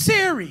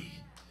necessary.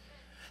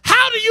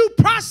 How do you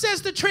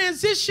process the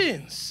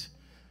transitions?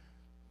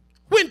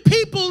 When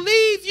people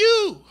leave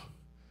you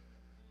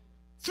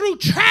through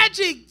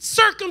tragic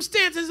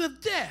circumstances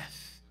of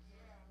death.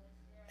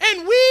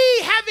 And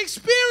we have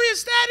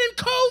experienced that in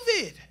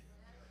COVID.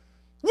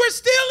 We're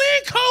still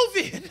in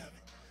COVID.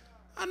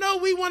 I know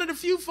we one of the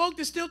few folk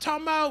that's still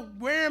talking about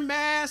wearing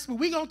masks, but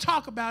we're going to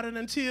talk about it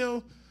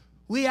until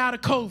we out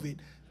of COVID.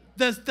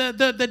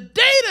 The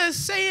data is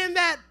saying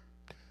that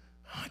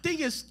I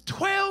think it's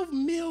 12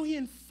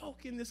 million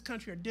folk in this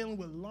country are dealing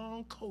with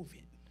long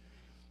COVID.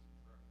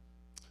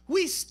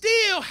 We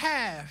still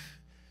have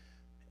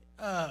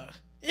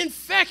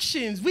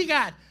infections. We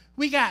got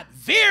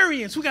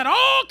variants. We got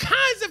all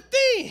kinds of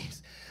things.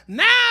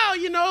 Now,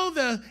 you know,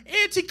 the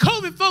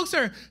anti-COVID folks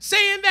are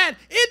saying that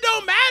it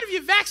don't matter if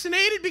you're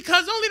vaccinated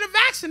because only the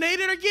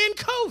vaccinated are getting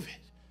COVID.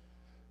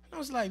 I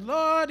was like,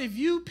 Lord, if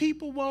you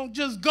people won't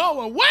just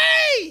go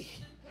away.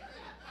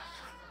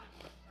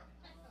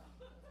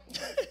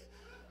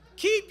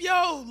 Keep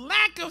your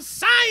lack of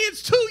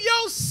science to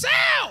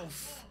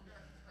yourself.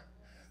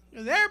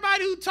 Because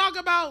everybody who talk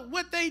about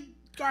what they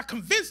are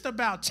convinced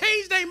about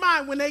change their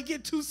mind when they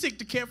get too sick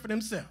to care for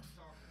themselves.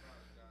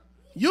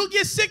 You'll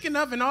get sick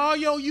enough in all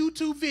your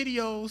YouTube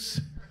videos.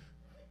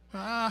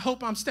 I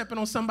hope I'm stepping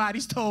on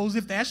somebody's toes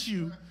if that's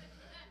you.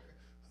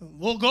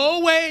 We'll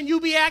go away and you'll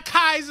be at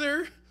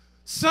Kaiser,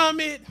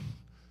 Summit,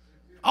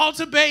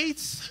 Alta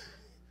Bates,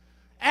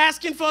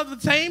 asking for the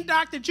same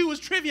doc that you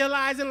was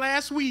trivializing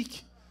last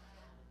week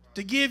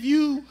to give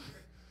you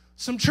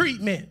some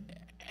treatment.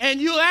 And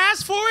you'll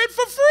ask for it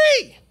for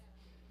free.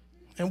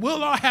 And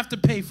we'll all have to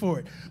pay for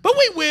it. But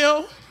we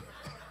will.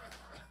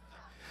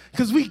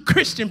 Because we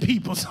Christian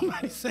people,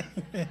 somebody say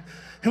that.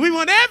 And we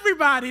want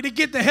everybody to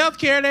get the health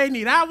care they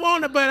need. I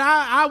want it, but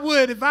I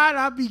would if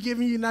I'd be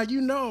giving you, now you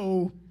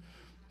know.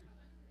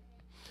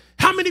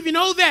 How many of you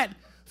know that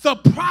the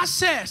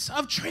process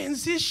of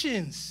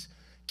transitions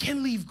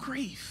can leave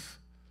grief?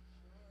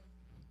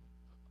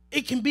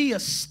 It can be a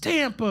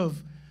stamp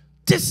of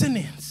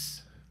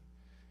dissonance.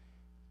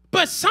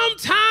 But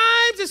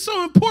sometimes it's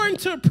so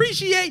important to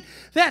appreciate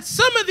that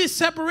some of this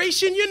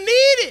separation you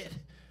needed.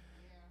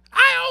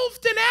 I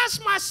often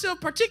ask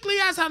myself, particularly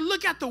as I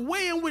look at the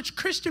way in which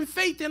Christian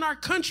faith in our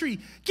country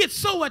gets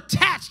so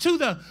attached to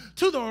the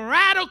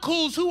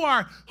radicals who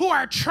are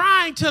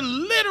trying to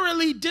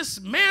literally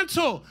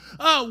dismantle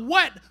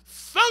what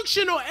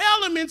functional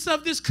elements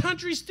of this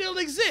country still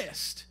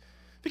exist.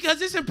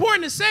 Because it's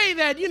important to say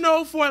that,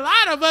 for a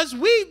lot of us,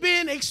 we've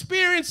been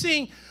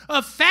experiencing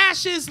a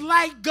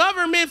fascist-like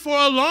government for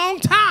a long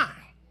time.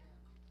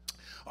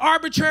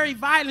 Arbitrary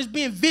violence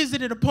being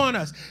visited upon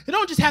us. It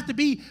don't just have to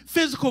be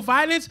physical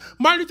violence.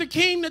 Martin Luther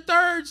King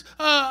III's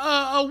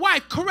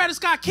wife, Coretta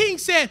Scott King,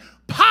 said,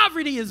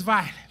 poverty is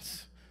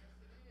violence.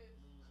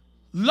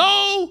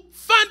 Low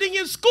funding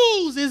in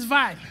schools is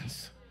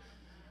violence.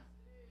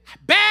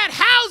 Bad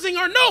housing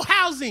or no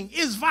housing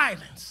is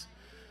violence.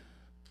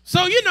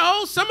 So,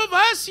 some of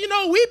us,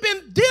 we've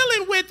been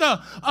dealing with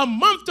a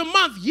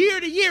month-to-month,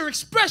 year-to-year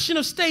expression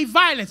of state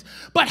violence.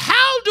 But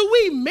how do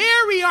we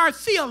marry our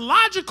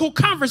theological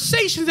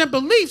conversations and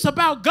beliefs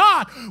about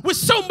God with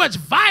so much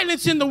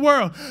violence in the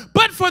world?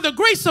 But for the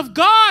grace of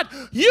God,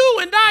 you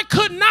and I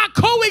could not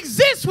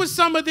coexist with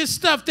some of this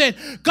stuff that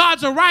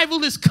God's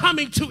arrival is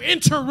coming to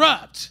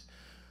interrupt.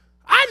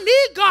 I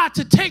need God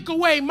to take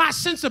away my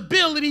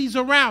sensibilities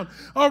around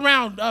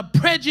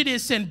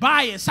prejudice and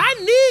bias. I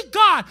need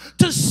God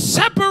to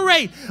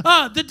separate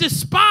the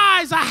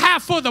despise I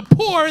have for the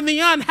poor and the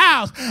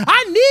unhoused.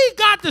 I need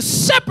God to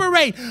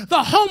separate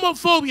the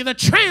homophobia, the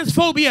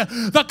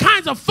transphobia, the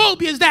kinds of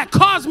phobias that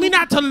cause me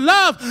not to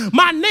love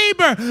my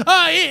neighbor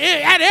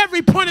at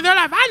every point of their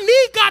life. I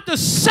need God to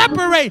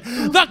separate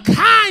the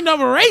kind of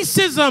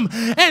racism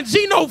and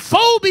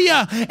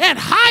xenophobia and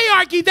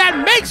hierarchy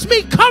that makes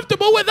me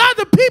comfortable with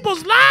other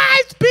people's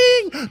lives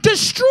being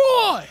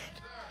destroyed.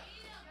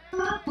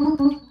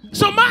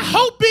 So my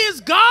hope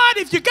is, God,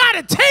 if you got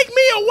to take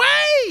me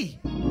away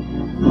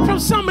from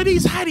some of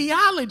these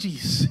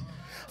ideologies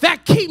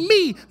that keep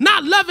me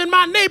not loving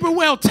my neighbor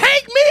well,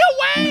 take me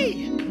away.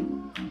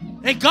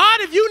 And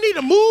God, if you need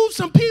to move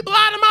some people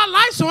out of my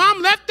life so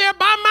I'm left there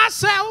by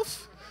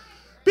myself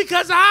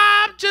because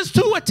I'm just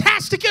too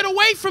attached to get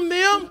away from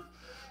them,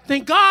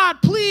 then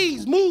God,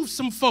 please move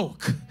some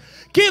folk.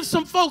 Give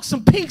some folks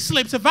some pink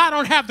slips if I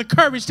don't have the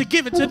courage to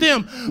give it to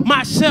them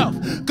myself.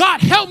 God,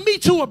 help me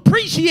to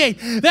appreciate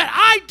that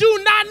I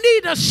do not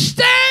need to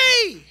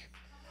stay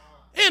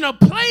in a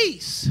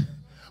place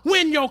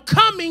when your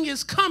coming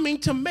is coming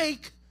to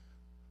make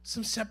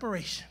some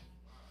separation.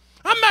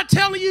 I'm not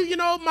telling you,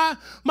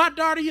 my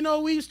daughter,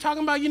 we was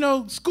talking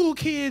about, school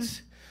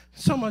kids,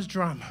 so much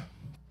drama.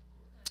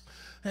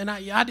 And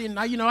I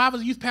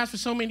was a youth pastor for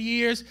so many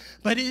years,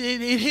 but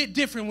it hit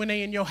different when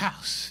they in your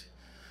house.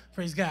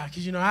 Praise God,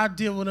 because, I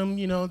deal with them,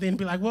 then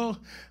be like, well,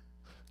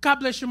 God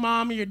bless your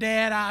mom and your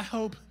dad. I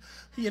hope,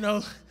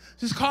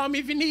 just call me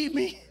if you need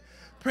me.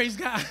 Praise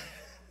God.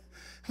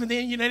 But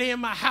then, they in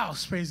my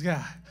house, praise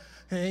God.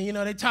 And,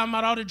 they talking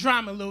about all the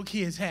drama little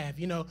kids have,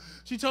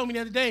 She told me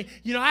the other day,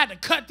 I had to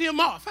cut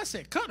them off. I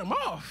said, cut them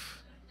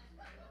off?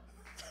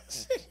 I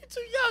said, you're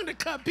too young to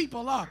cut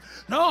people off.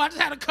 No, I just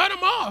had to cut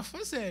them off.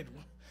 I said,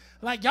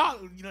 like, y'all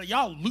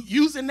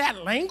using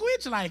that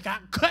language? Like,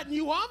 I'm cutting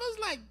you off? I was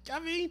like,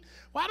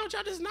 why don't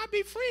y'all just not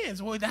be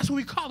friends? Well, that's what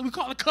we call it. We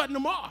call it cutting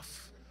them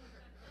off.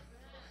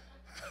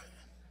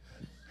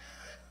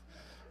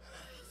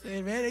 I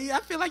said, man, I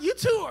feel like you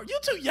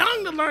too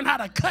young to learn how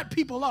to cut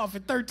people off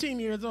at 13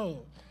 years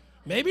old.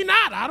 Maybe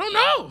not. I don't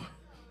know.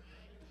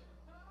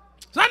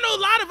 So I know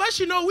a lot of us,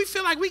 we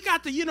feel like we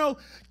got to,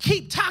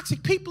 keep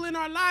toxic people in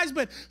our lives,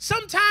 but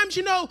sometimes,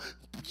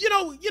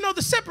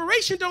 the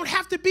separation don't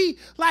have to be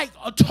like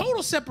a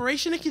total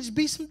separation. It can just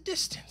be some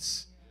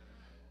distance.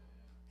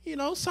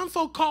 Some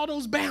folk call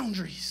those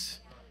boundaries.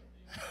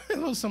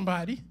 Hello,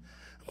 somebody.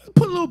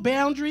 Put a little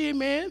boundary in,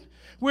 man,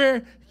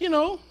 where,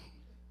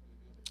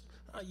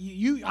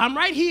 I'm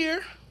right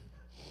here.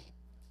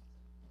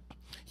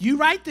 You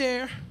right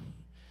there.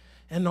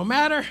 And no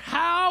matter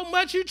how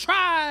much you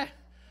try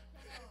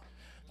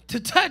to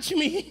touch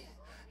me,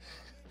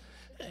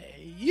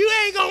 you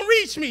ain't going to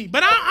reach me.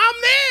 But I'm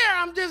there.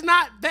 I'm just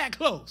not that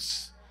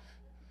close.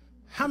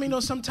 How many know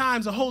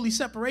sometimes a holy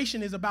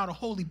separation is about a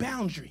holy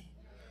boundary?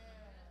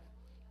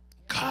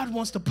 God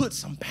wants to put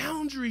some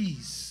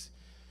boundaries.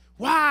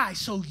 Why?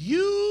 So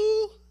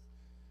you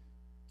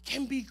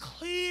can be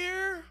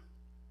clear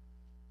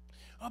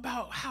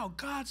about how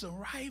God's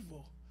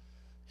arrival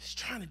is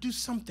trying to do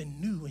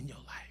something new in your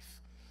life.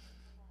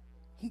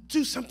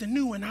 Do something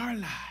new in our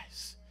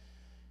lives.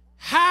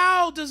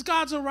 How does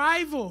God's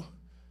arrival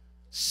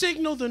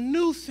signal the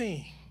new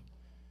thing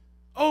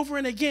over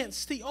and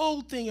against the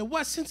old thing? And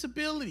what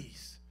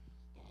sensibilities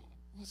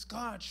is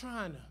God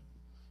trying to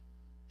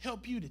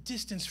help you to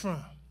distance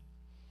from?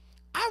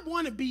 I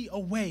want to be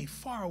away,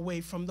 far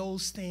away from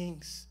those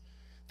things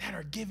that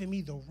are giving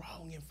me the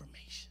wrong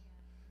information,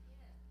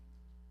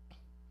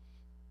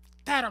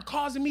 that are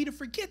causing me to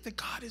forget that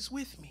God is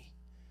with me.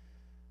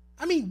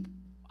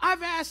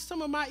 I've asked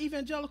some of my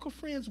evangelical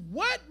friends,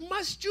 what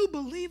must you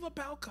believe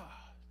about God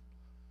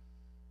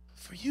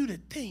for you to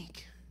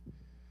think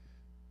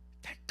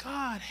that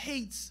God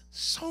hates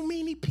so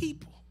many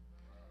people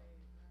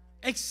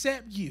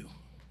except you?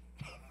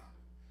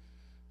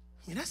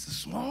 That's a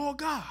small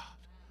God.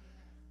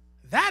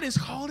 That is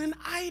called an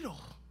idol.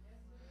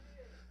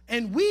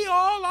 And we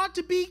all ought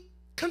to be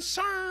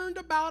concerned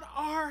about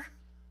our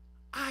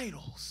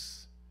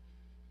idols.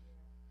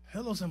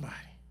 Hello, somebody.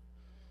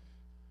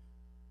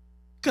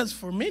 Because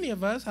for many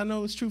of us, I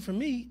know it's true for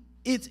me,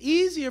 it's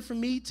easier for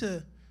me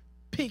to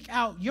pick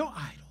out your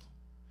idol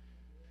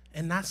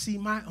and not see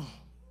my own.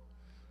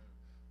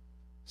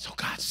 So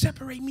God,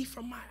 separate me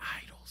from my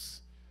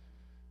idols.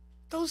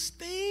 Those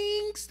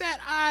things that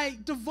I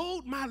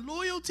devote my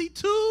loyalty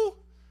to,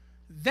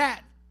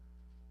 that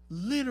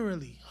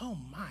literally, oh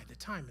my, the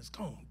time is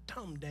gone,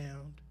 dumb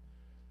down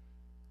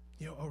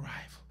your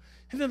arrival.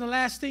 And then the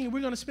last thing, we're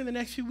going to spend the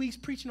next few weeks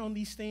preaching on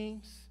these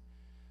things,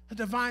 a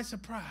divine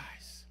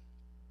surprise.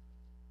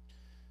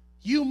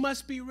 You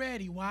must be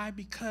ready. Why?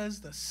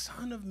 Because the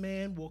Son of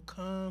Man will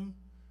come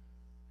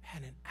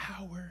at an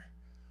hour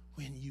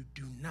when you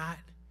do not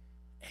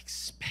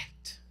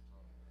expect.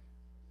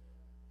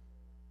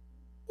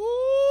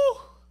 Ooh.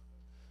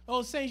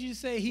 Old saints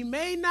used to say, he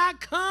may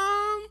not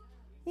come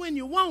when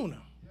you want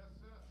him,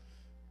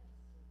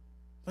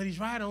 but he's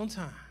right on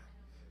time.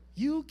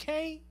 You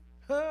can't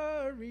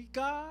hurry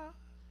God.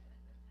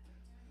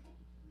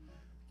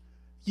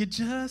 You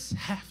just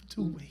have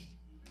to wait.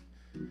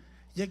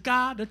 You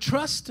gotta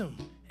trust him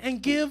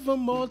and give him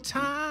more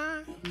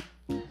time,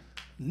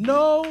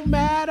 no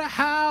matter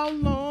how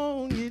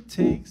long it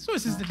takes. So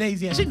this is the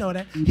Daisy. Yeah, she know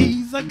that.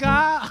 He's a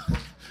God.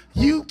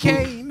 You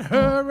can't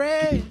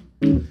hurry.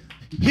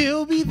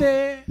 He'll be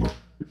there.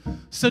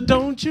 So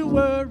don't you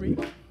worry.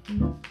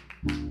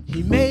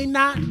 He may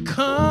not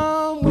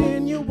come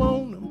when you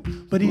want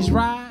him, but he's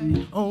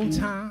right on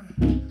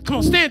time. Come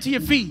on, stand to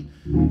your feet.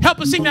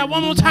 Help us sing that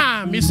one more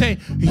time. You say,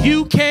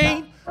 you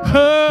can't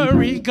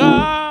hurry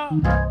God.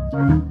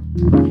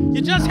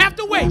 You just have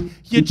to wait.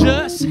 You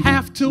just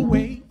have to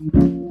wait.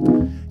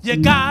 You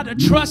gotta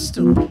trust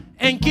him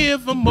and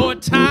give him more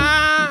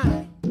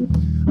time,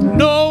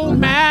 no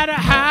matter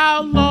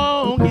how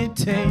long it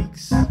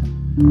takes.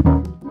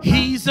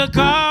 He's a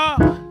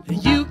God,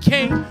 you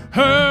can't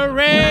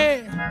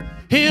hurry.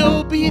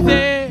 He'll be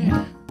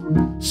there,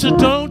 so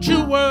don't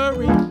you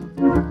worry.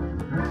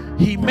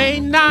 He may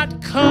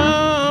not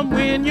come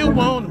when you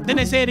want him. Then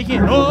they say it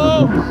again.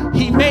 Oh,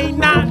 he may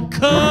not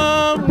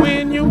come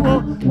when you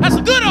want him. That's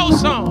a good old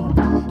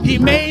song. He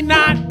may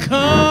not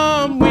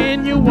come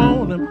when you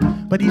want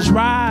him, but he's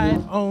right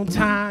on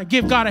time.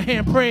 Give God a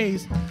hand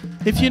praise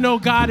if you know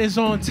God is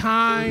on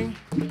time.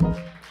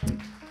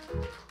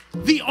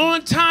 The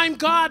on-time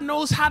God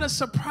knows how to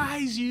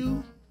surprise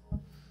you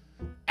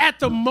at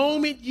the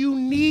moment you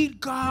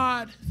need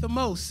God the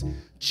most.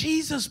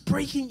 Jesus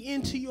breaking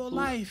into your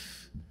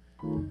life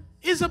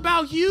is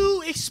about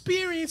you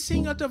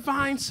experiencing a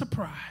divine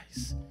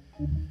surprise.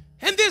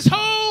 And this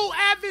whole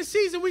Advent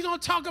season, we're going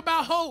to talk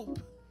about hope.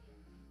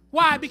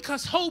 Why?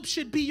 Because hope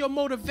should be your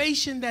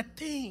motivation that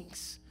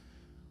things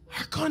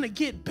are going to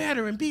get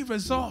better and be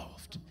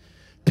resolved.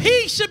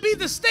 Peace should be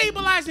the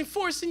stabilizing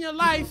force in your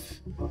life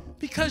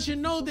because you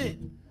know that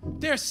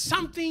there's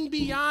something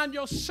beyond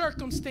your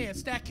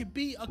circumstance that could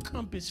be a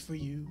compass for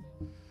you.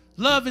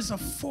 Love is a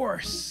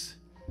force.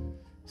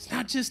 It's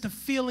not just a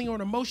feeling or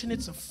an emotion,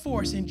 it's a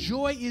force. And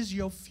joy is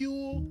your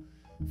fuel.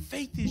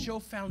 Faith is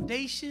your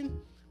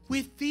foundation.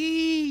 With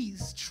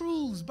these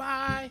truths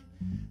by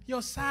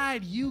your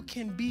side, you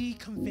can be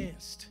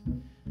convinced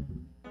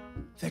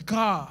that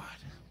God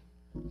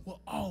will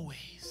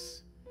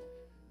always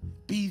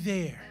be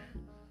there,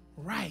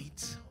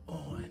 right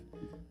on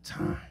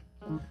time.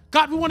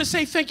 God, we want to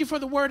say thank you for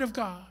the word of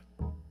God.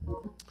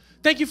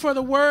 Thank you for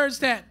the words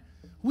that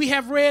we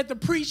have read, the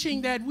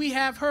preaching that we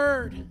have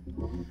heard.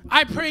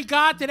 I pray,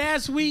 God, that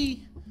as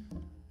we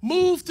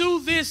move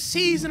through this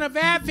season of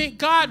Advent,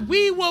 God,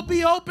 we will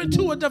be open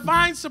to a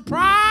divine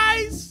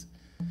surprise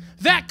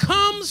that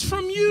comes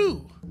from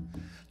you.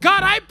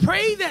 God, I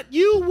pray that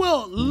you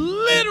will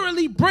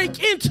literally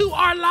break into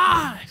our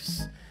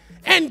lives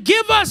and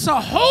give us a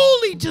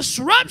holy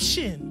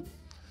disruption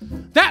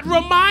that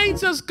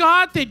reminds us,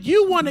 God, that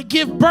you want to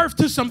give birth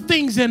to some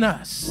things in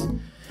us.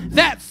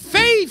 That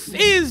faith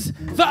is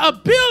the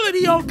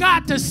ability, oh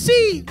God, to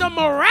see the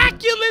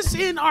miraculous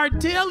in our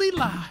daily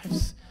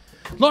lives.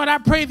 Lord, I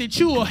pray that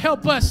you will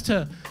help us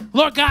to,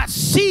 Lord God,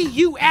 see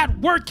you at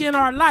work in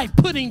our life,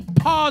 putting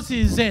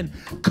pauses and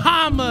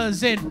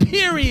commas and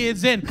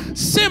periods and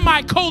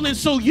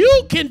semicolons so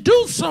you can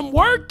do some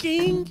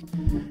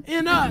working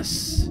in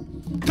us.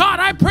 God,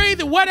 I pray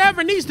that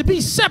whatever needs to be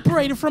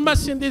separated from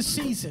us in this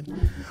season,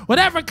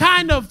 whatever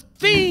kind of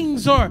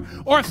things or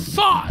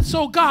thoughts,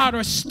 oh God,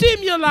 or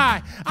stimuli,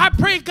 I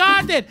pray,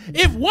 God, that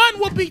if one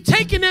will be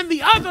taken and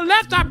the other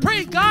left, I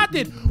pray, God,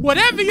 that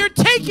whatever you're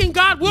taking,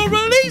 God, will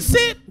release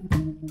it.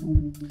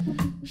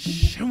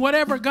 And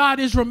whatever, God,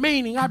 is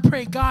remaining, I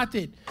pray, God,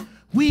 that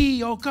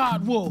we, oh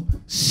God, will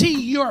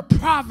see your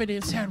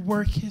providence at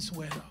work as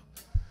well.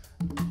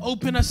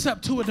 Open us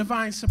up to a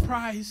divine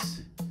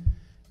surprise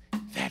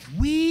that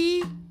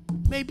we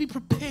may be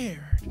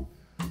prepared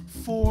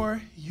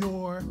for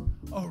your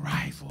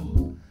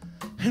arrival.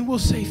 And we'll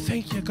say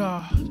thank you,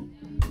 God,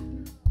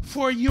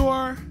 for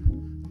your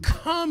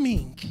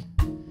coming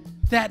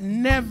that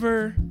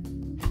never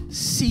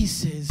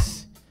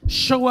ceases.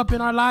 Show up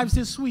in our lives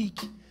this week.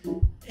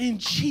 In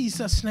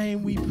Jesus'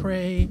 name we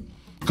pray.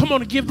 Come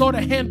on and give Lord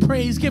a hand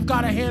praise. Give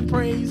God a hand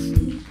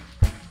praise.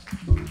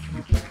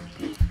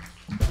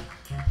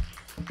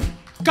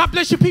 God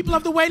bless you, people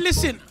of the way.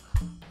 Listen,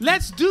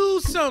 let's do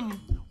some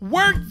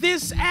work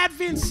this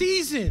Advent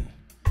season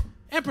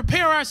and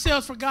prepare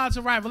ourselves for God's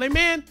arrival.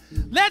 Amen.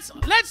 Let's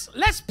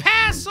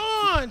pass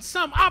on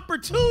some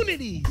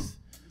opportunities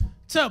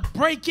to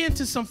break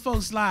into some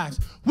folks' lives.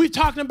 We're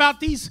talking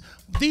about these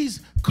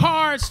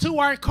cards to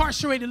our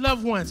incarcerated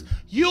loved ones.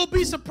 You'll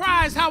be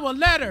surprised how a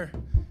letter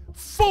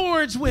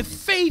forged with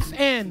faith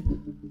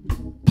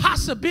and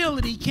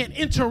possibility can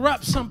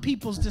interrupt some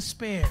people's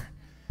despair.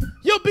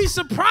 You'll be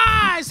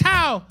surprised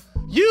how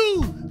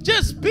you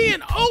just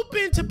being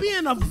open to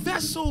being a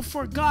vessel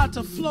for God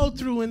to flow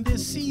through in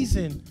this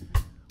season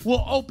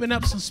will open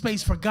up some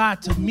space for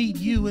God to meet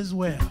you as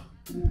well.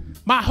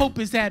 My hope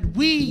is that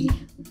we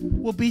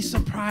will be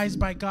surprised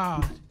by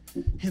God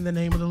in the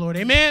name of the Lord.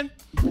 Amen.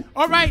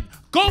 All right.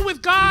 Go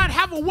with God.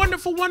 Have a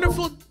wonderful,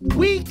 wonderful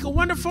week, a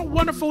wonderful,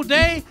 wonderful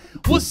day.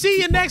 We'll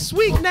see you next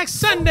week, next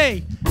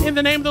Sunday, in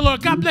the name of the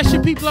Lord. God bless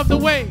you, people of the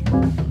way.